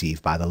is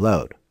received by the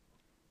load.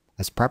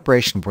 As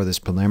preparation for this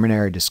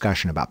preliminary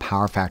discussion about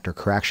power factor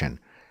correction,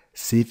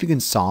 see if you can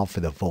solve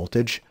for the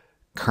voltage,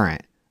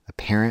 current,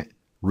 apparent,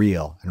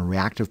 real, and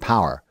reactive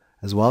power,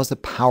 as well as the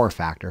power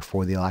factor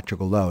for the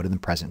electrical load in the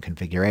present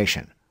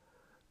configuration.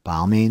 By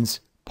all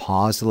means,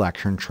 pause the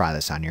lecture and try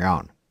this on your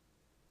own.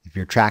 If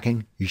you're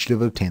tracking, you should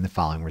have obtained the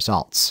following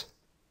results.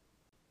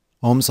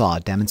 Ohm's law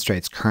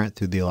demonstrates current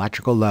through the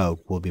electrical load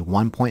will be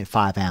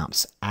 1.5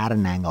 amps at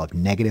an angle of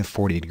negative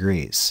 40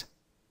 degrees.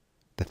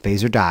 The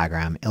phasor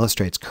diagram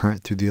illustrates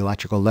current through the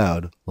electrical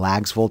load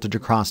lags voltage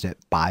across it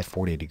by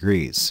 40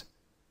 degrees.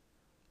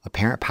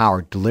 Apparent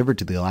power delivered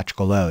to the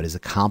electrical load is a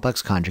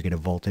complex conjugate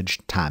of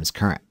voltage times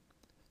current.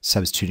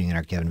 Substituting in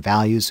our given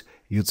values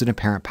yields an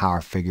apparent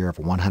power figure of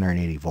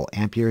 180 volt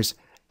amperes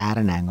at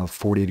an angle of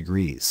 40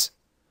 degrees.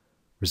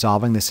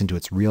 Resolving this into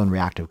its real and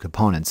reactive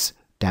components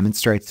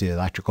demonstrates the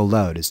electrical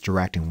load is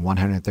directing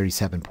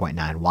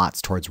 137.9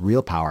 watts towards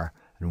real power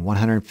and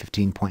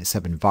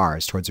 115.7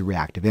 VARs towards a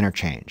reactive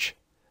interchange.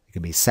 It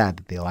can be said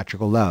that the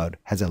electrical load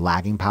has a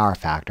lagging power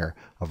factor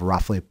of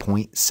roughly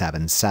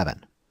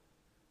 0.77.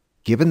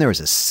 Given there is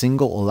a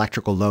single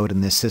electrical load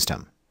in this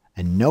system,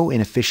 and no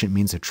inefficient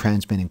means of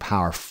transmitting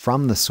power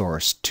from the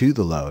source to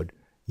the load,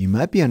 you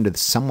might be under the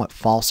somewhat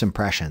false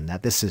impression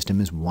that the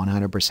system is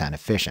 100%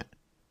 efficient.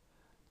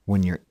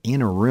 When you're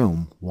in a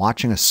room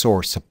watching a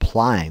source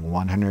supplying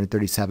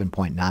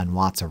 137.9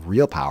 watts of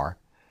real power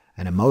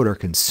and a motor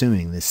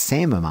consuming the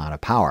same amount of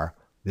power,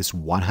 this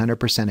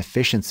 100%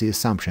 efficiency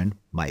assumption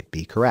might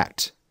be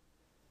correct.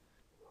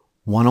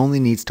 One only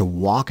needs to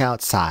walk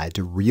outside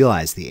to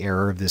realize the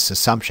error of this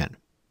assumption.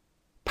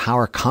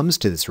 Power comes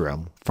to this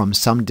room from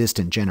some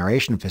distant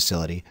generation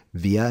facility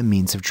via a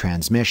means of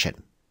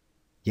transmission.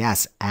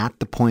 Yes, at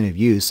the point of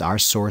use, our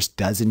source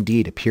does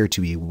indeed appear to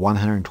be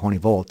 120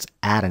 volts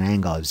at an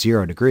angle of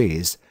 0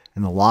 degrees,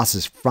 and the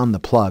losses from the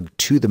plug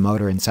to the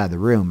motor inside the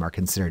room are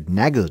considered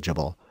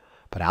negligible,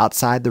 but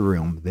outside the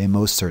room, they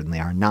most certainly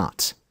are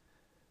not.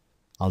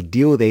 I'll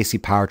deal with AC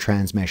power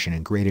transmission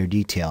in greater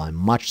detail in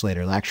much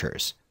later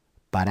lectures,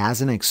 but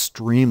as an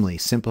extremely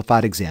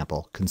simplified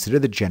example, consider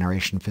the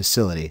generation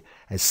facility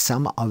as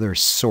some other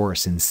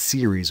source in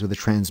series with a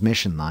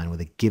transmission line with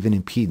a given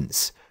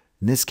impedance,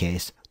 in this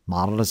case,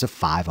 modeled as a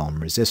 5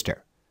 ohm resistor.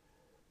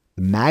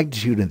 The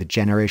magnitude of the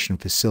generation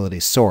facility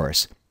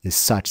source is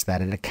such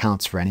that it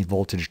accounts for any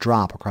voltage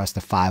drop across the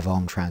 5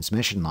 ohm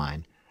transmission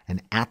line,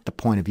 and at the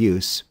point of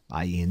use,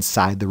 i.e.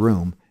 inside the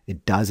room,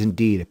 it does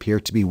indeed appear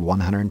to be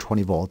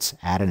 120 volts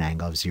at an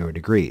angle of 0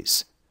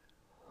 degrees.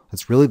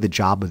 That's really the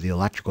job of the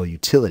electrical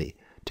utility,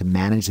 to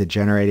manage the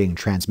generating and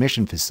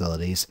transmission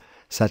facilities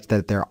such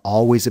that there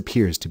always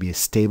appears to be a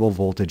stable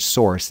voltage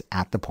source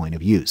at the point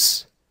of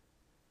use.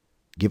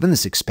 Given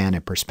this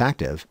expanded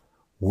perspective,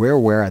 we're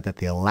aware that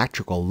the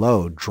electrical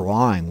load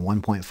drawing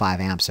 1.5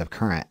 amps of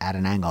current at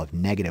an angle of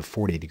negative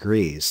 40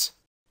 degrees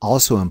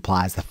also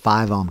implies the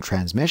 5 ohm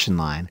transmission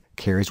line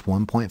carries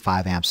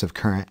 1.5 amps of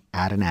current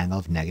at an angle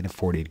of negative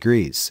 40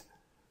 degrees.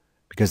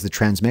 Because the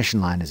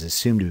transmission line is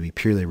assumed to be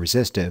purely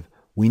resistive,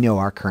 we know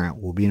our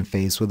current will be in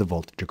phase with the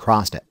voltage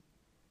across it.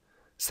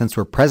 Since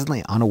we're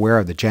presently unaware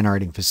of the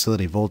generating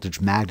facility voltage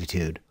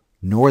magnitude,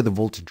 nor the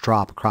voltage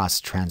drop across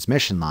the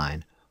transmission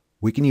line,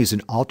 we can use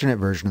an alternate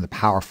version of the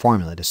power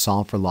formula to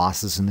solve for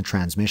losses in the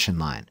transmission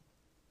line.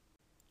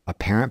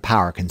 Apparent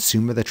power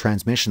consumed by the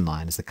transmission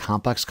line is the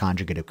complex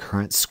conjugate of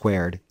current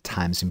squared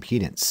times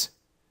impedance.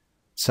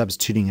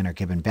 Substituting in our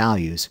given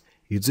values,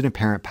 yields an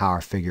apparent power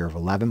figure of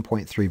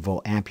 11.3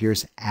 volt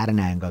amperes at an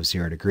angle of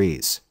 0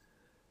 degrees.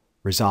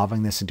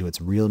 Resolving this into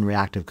its real and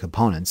reactive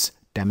components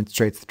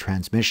demonstrates the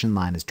transmission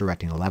line is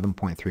directing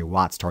 11.3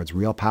 watts towards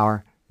real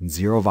power and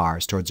 0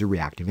 VARs towards a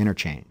reactive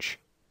interchange.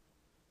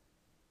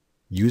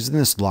 Using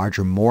this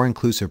larger, more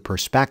inclusive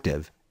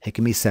perspective, it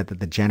can be said that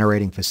the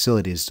generating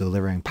facility is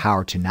delivering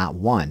power to not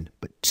one,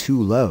 but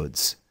 2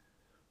 loads.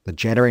 The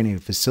generating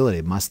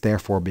facility must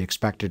therefore be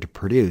expected to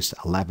produce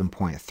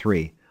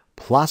 11.3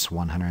 plus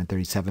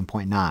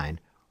 137.9,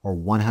 or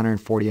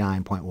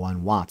 149.1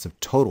 watts of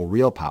total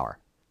real power.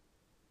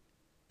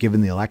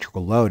 Given the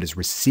electrical load is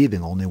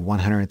receiving only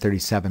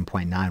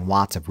 137.9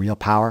 watts of real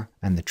power,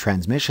 and the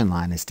transmission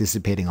line is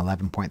dissipating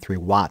 11.3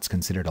 watts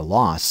considered a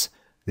loss,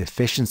 the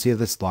efficiency of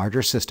this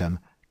larger system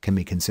can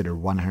be considered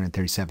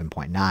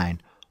 137.9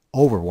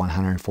 over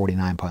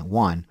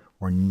 149.1,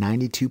 or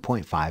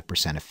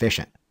 92.5%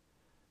 efficient.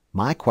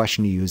 My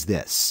question to you is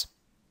this: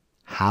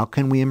 how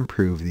can we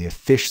improve the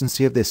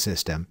efficiency of this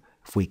system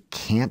if we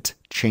can't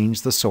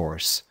change the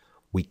source,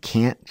 we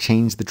can't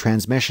change the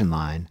transmission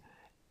line,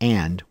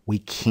 and we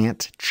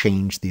can't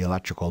change the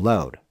electrical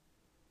load?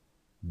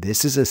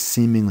 This is a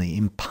seemingly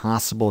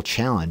impossible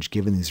challenge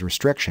given these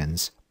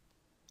restrictions.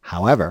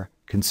 However,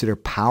 consider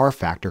power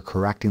factor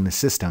correcting the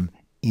system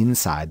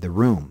inside the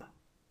room.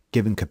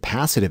 Given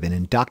capacitive and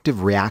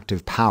inductive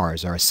reactive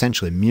powers are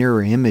essentially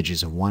mirror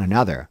images of one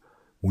another,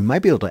 we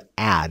might be able to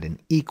add an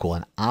equal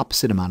and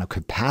opposite amount of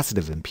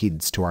capacitive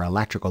impedance to our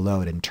electrical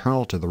load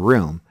internal to the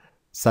room,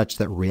 such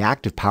that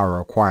reactive power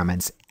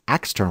requirements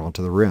external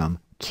to the room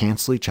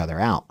cancel each other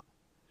out.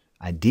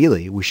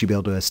 Ideally, we should be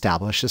able to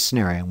establish a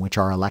scenario in which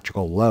our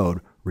electrical load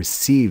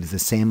receives the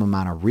same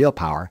amount of real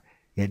power,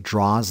 yet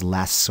draws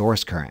less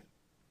source current.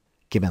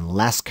 Given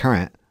less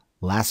current,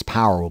 less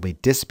power will be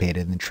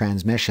dissipated in the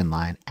transmission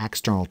line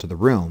external to the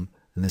room,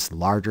 and this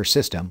larger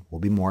system will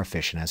be more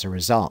efficient as a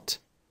result.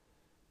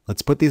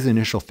 Let's put these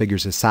initial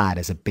figures aside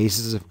as a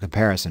basis of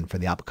comparison for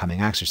the upcoming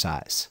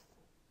exercise.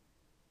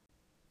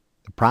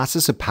 The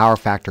process of power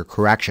factor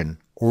correction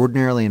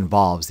ordinarily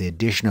involves the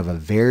addition of a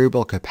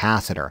variable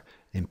capacitor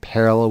in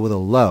parallel with a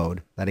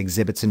load that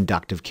exhibits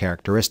inductive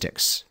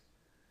characteristics.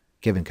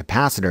 Given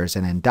capacitors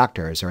and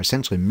inductors are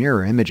essentially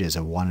mirror images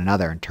of one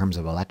another in terms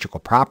of electrical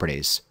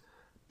properties,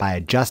 by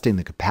adjusting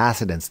the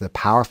capacitance of the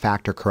power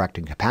factor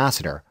correcting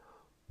capacitor,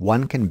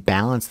 one can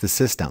balance the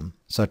system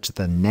such that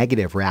the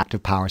negative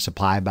reactive power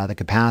supplied by the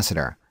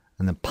capacitor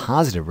and the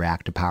positive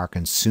reactive power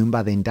consumed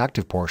by the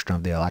inductive portion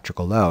of the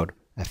electrical load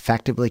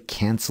effectively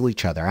cancel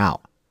each other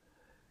out.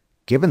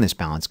 Given this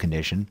balance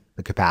condition,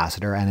 the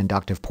capacitor and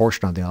inductive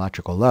portion of the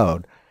electrical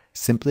load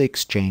simply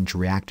exchange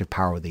reactive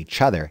power with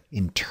each other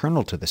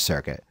internal to the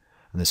circuit,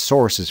 and the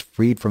source is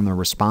freed from the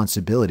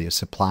responsibility of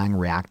supplying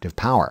reactive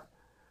power.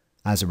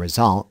 As a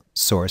result,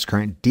 source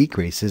current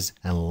decreases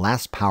and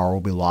less power will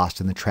be lost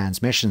in the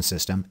transmission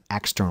system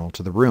external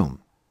to the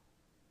room.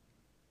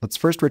 Let's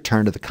first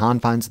return to the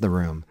confines of the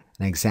room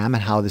and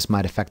examine how this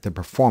might affect the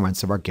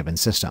performance of our given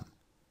system.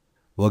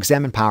 We'll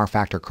examine power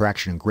factor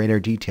correction in greater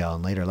detail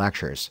in later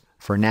lectures.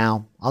 For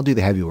now, I'll do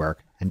the heavy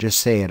work and just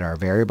say that our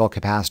variable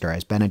capacitor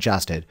has been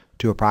adjusted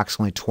to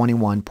approximately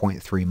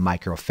 21.3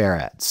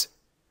 microfarads.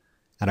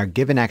 At our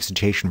given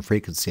excitation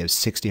frequency of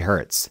 60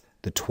 Hz,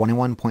 the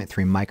 21.3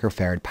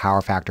 microfarad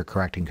power factor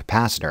correcting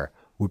capacitor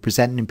would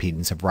present an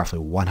impedance of roughly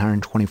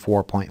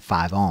 124.5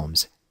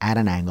 ohms at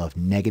an angle of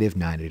negative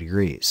 90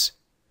 degrees.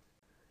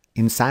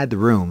 Inside the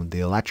room,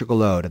 the electrical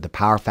load of the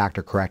power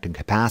factor correcting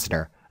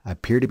capacitor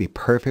appeared to be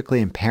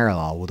perfectly in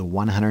parallel with a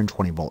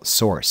 120 volt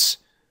source.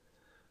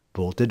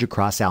 Voltage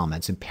across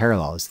elements in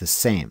parallel is the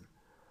same.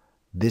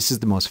 This is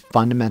the most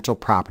fundamental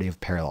property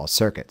of parallel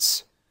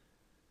circuits.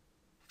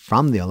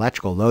 From the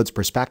electrical load's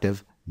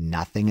perspective,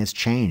 nothing has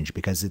changed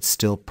because it's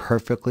still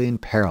perfectly in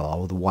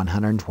parallel with a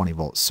 120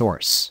 volt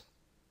source.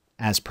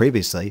 As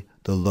previously,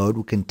 the load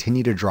would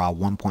continue to draw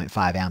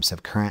 1.5 amps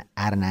of current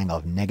at an angle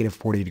of negative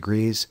 40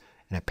 degrees,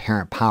 and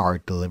apparent power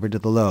delivered to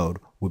the load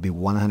would be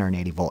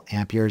 180 volt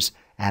amperes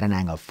at an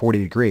angle of 40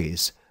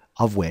 degrees,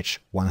 of which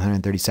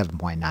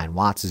 137.9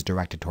 watts is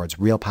directed towards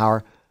real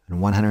power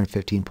and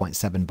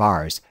 115.7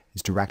 bars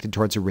is directed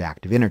towards a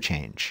reactive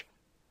interchange.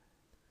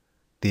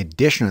 The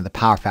addition of the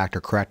power factor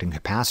correcting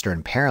capacitor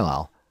in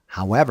parallel,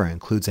 however,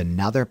 includes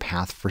another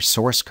path for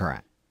source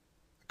current.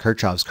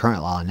 Kirchhoff's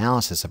current law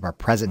analysis of our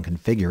present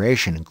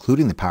configuration,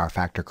 including the power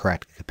factor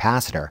correcting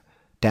capacitor,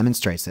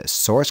 demonstrates that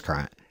source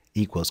current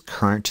equals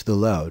current to the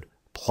load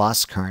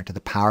plus current to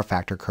the power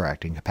factor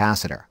correcting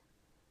capacitor.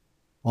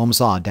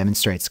 Ohm's law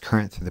demonstrates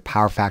current through the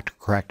power factor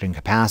correcting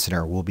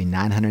capacitor will be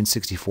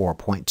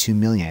 964.2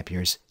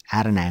 milliamperes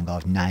at an angle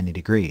of 90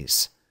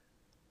 degrees.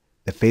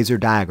 The phasor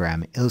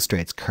diagram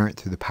illustrates current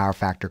through the power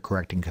factor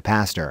correcting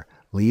capacitor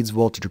leads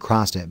voltage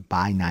across it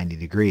by 90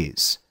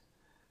 degrees.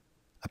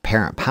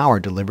 Apparent power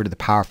delivered to the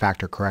power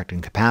factor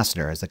correcting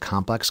capacitor is the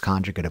complex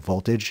conjugate of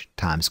voltage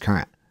times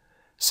current.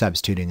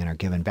 Substituting in our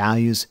given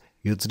values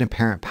yields an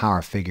apparent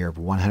power figure of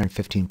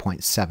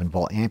 115.7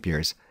 volt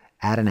amperes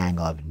at an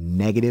angle of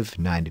negative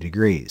 90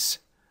 degrees.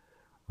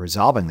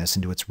 Resolving this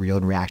into its real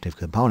and reactive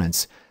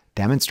components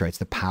demonstrates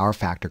the power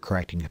factor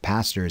correcting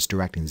capacitor is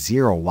directing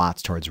 0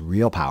 watts towards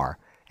real power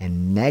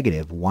and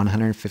negative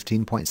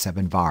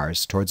 115.7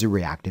 bars towards a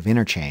reactive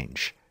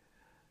interchange.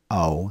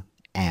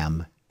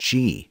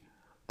 OMG.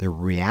 The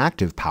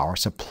reactive power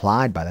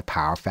supplied by the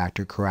power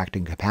factor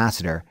correcting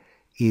capacitor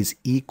is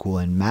equal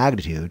in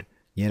magnitude,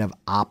 yet of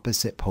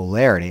opposite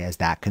polarity as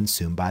that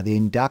consumed by the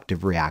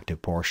inductive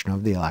reactive portion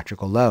of the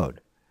electrical load.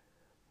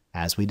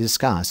 As we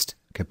discussed,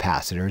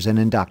 capacitors and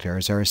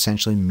inductors are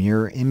essentially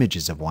mirror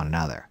images of one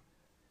another.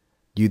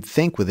 You'd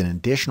think with an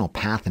additional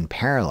path in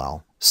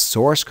parallel,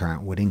 source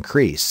current would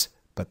increase,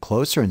 but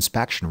closer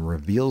inspection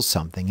reveals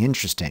something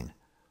interesting.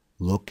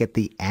 Look at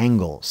the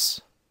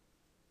angles.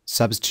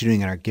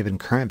 Substituting our given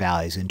current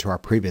values into our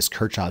previous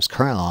Kirchhoff's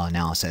current law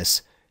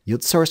analysis,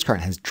 yield source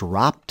current has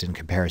dropped in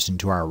comparison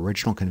to our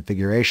original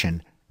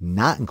configuration,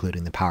 not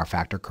including the power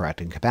factor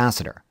correcting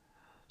capacitor.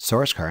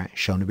 Source current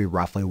shown to be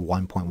roughly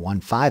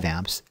 1.15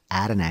 amps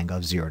at an angle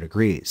of 0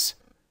 degrees.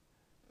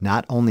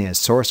 Not only has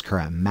source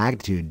current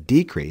magnitude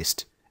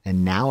decreased, it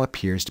now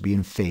appears to be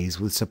in phase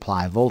with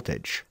supply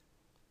voltage.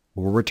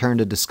 We'll return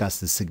to discuss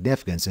the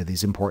significance of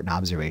these important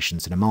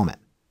observations in a moment.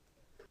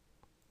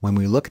 When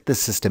we look at the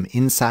system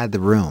inside the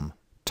room,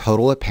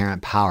 total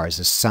apparent power is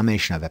a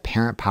summation of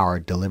apparent power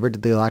delivered to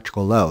the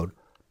electrical load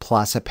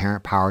plus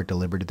apparent power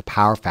delivered to the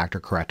power factor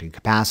correcting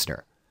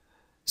capacitor.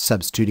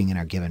 Substituting in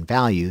our given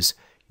values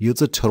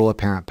yields a total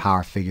apparent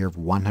power figure of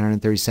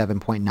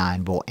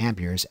 137.9 volt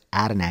amperes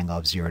at an angle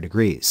of 0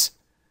 degrees.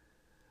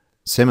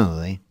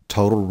 Similarly,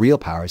 total real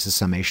power is the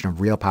summation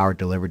of real power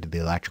delivered to the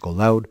electrical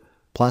load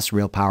plus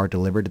real power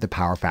delivered to the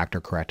power factor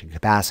correcting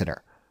capacitor.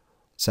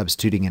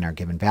 Substituting in our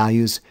given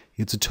values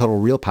yields a total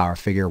real power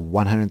figure of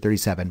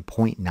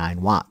 137.9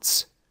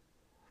 watts.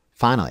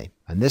 Finally,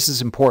 and this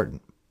is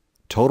important,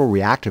 total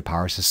reactive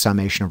power is the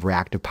summation of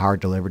reactive power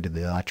delivered to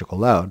the electrical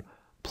load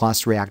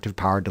plus reactive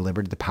power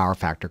delivered to the power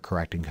factor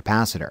correcting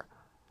capacitor.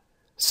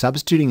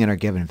 Substituting in our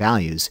given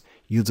values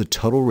yields a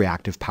total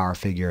reactive power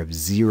figure of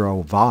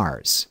 0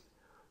 VARs.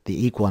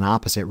 The equal and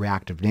opposite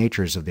reactive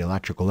natures of the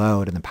electrical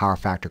load and the power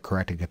factor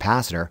correcting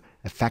capacitor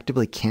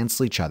effectively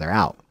cancel each other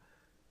out.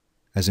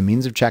 As a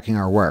means of checking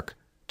our work,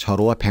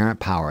 total apparent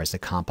power is the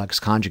complex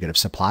conjugate of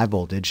supply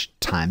voltage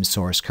times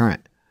source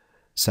current.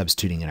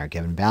 Substituting in our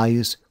given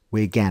values,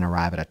 we again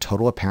arrive at a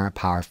total apparent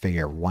power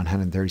figure of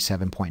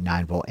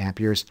 137.9 volt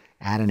amperes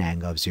at an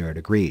angle of 0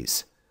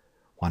 degrees,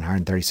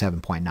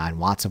 137.9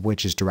 watts of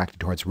which is directed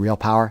towards real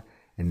power,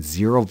 and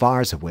 0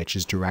 VARs of which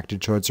is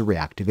directed towards a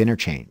reactive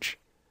interchange.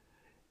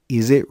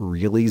 Is it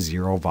really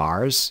 0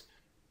 VARs?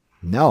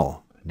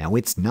 No,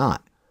 it's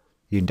not.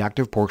 The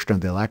inductive portion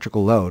of the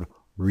electrical load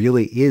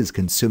really is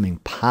consuming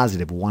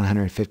positive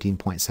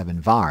 115.7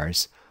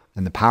 VARs,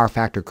 and the power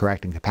factor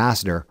correcting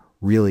capacitor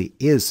really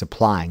is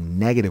supplying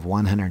negative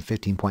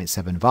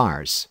 115.7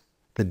 VARs.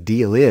 The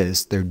deal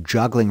is they're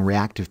juggling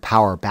reactive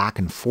power back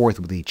and forth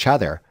with each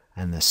other,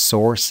 and the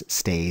source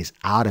stays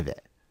out of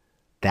it.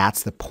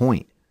 That's the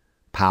point.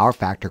 Power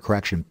factor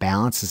correction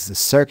balances the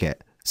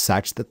circuit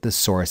such that the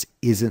source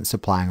isn't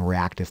supplying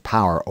reactive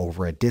power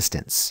over a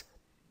distance.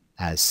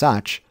 As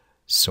such,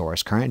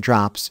 source current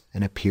drops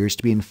and appears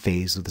to be in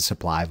phase with the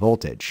supply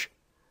voltage.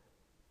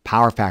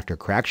 Power factor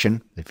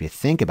correction, if you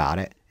think about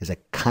it, is a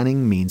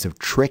cunning means of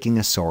tricking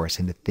a source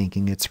into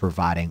thinking it's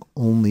providing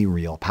only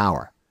real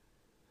power.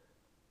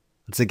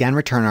 Let's again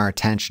return our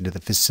attention to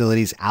the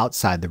facilities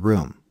outside the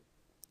room.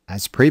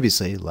 As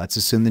previously, let's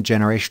assume the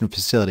generation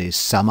facility is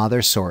some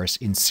other source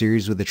in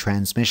series with a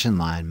transmission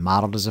line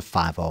modeled as a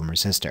 5 ohm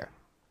resistor.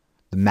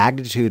 The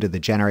magnitude of the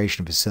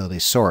generation facility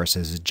source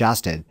is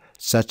adjusted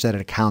such that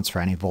it accounts for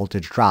any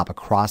voltage drop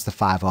across the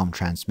 5 ohm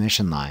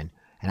transmission line,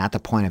 and at the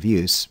point of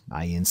use,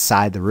 i.e.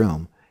 inside the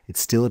room, it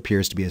still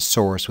appears to be a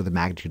source with a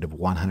magnitude of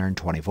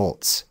 120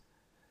 volts.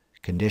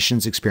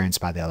 Conditions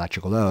experienced by the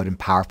electrical load and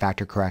power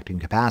factor correcting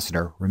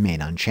capacitor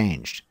remain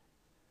unchanged.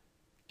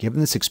 Given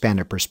this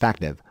expanded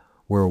perspective,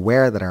 we're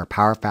aware that our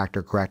power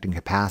factor correcting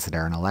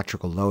capacitor and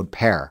electrical load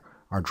pair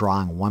are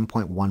drawing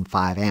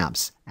 1.15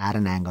 amps at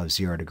an angle of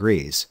 0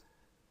 degrees.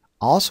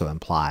 Also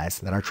implies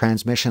that our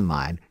transmission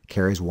line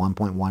carries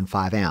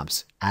 1.15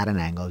 amps at an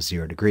angle of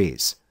 0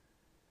 degrees.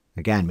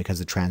 Again, because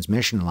the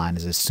transmission line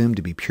is assumed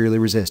to be purely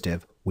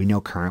resistive, we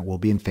know current will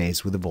be in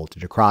phase with the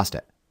voltage across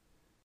it.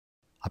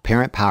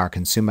 Apparent power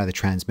consumed by the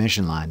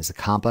transmission line is the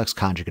complex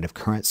conjugate of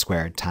current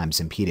squared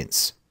times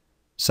impedance.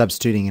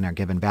 Substituting in our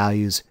given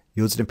values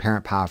yields an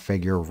apparent power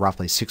figure of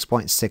roughly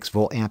 6.6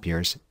 volt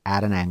amperes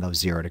at an angle of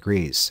 0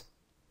 degrees.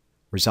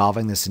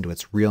 Resolving this into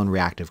its real and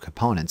reactive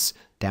components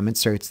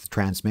demonstrates the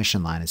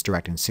transmission line is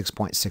directing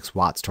 6.6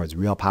 watts towards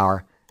real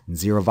power and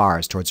 0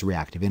 VARs towards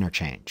reactive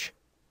interchange.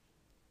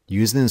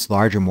 Using this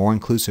larger, more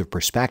inclusive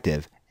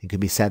perspective, it could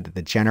be said that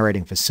the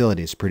generating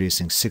facility is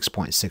producing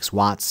 6.6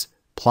 watts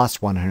plus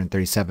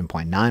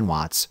 137.9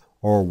 watts,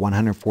 or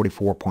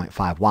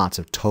 144.5 watts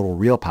of total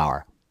real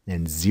power,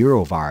 and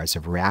 0 VARs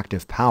of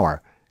reactive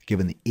power,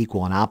 given the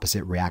equal and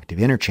opposite reactive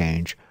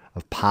interchange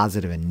of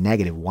positive and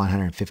negative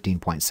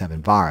 115.7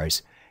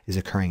 VARs is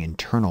occurring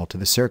internal to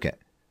the circuit.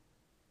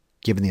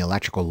 Given the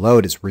electrical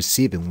load is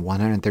receiving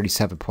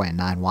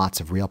 137.9 watts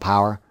of real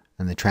power,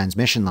 and the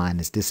transmission line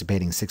is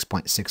dissipating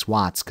 6.6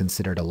 watts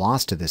considered a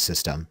loss to the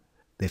system,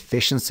 the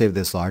efficiency of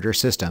this larger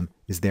system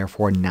is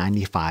therefore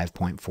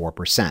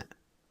 95.4%.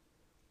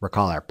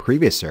 Recall our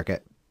previous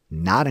circuit,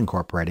 not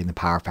incorporating the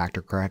power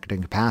factor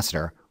correcting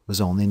capacitor, was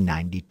only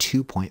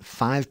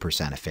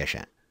 92.5%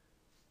 efficient.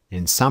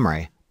 In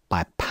summary,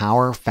 by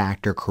power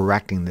factor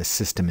correcting the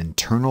system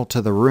internal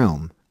to the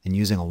room and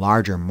using a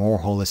larger, more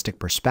holistic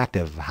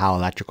perspective of how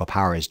electrical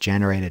power is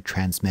generated,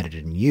 transmitted,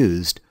 and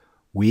used,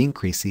 we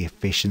increase the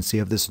efficiency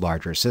of this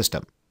larger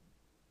system.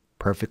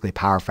 Perfectly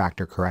power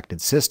factor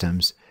corrected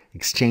systems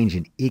exchange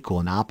an equal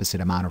and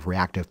opposite amount of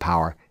reactive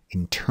power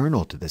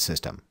internal to the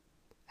system,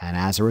 and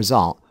as a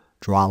result,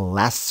 draw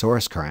less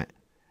source current,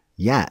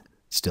 yet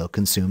still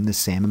consume the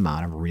same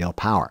amount of real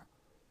power.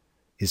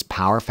 Is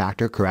power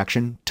factor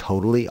correction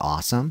totally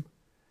awesome?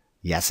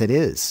 Yes, it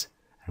is,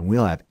 and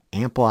we'll have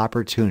ample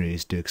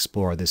opportunities to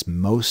explore this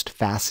most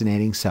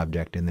fascinating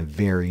subject in the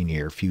very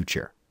near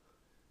future.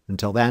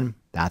 Until then,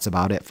 that's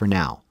about it for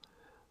now.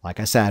 Like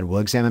I said, we'll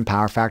examine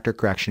power factor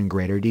correction in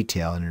greater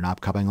detail in an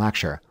upcoming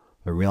lecture,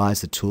 but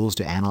realize the tools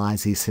to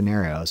analyze these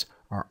scenarios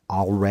are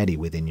already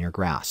within your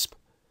grasp.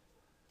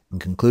 In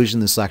conclusion,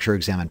 this lecture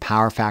examined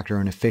power factor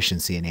and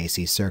efficiency in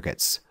AC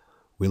circuits.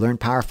 We learned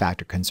power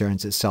factor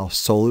concerns itself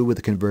solely with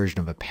the conversion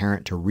of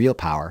apparent to real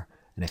power,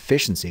 and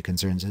efficiency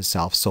concerns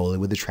itself solely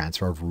with the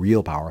transfer of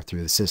real power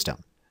through the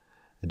system.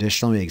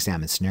 Additionally, we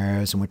examined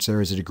scenarios in which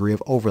there is a degree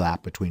of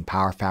overlap between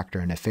power factor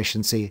and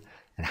efficiency,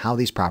 and how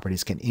these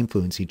properties can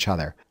influence each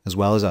other, as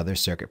well as other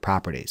circuit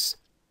properties.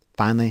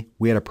 Finally,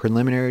 we had a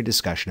preliminary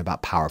discussion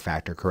about power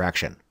factor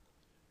correction.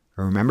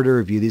 Remember to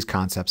review these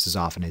concepts as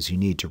often as you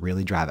need to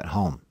really drive it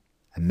home.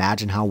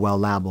 Imagine how well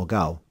lab will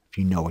go if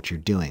you know what you're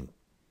doing.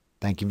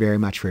 Thank you very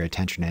much for your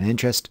attention and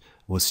interest.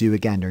 We'll see you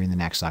again during the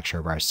next lecture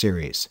of our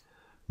series.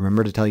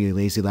 Remember to tell your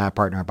Lazy Lab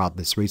partner about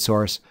this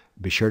resource.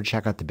 Be sure to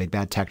check out the Big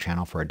Bad Tech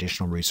channel for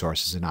additional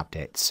resources and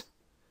updates.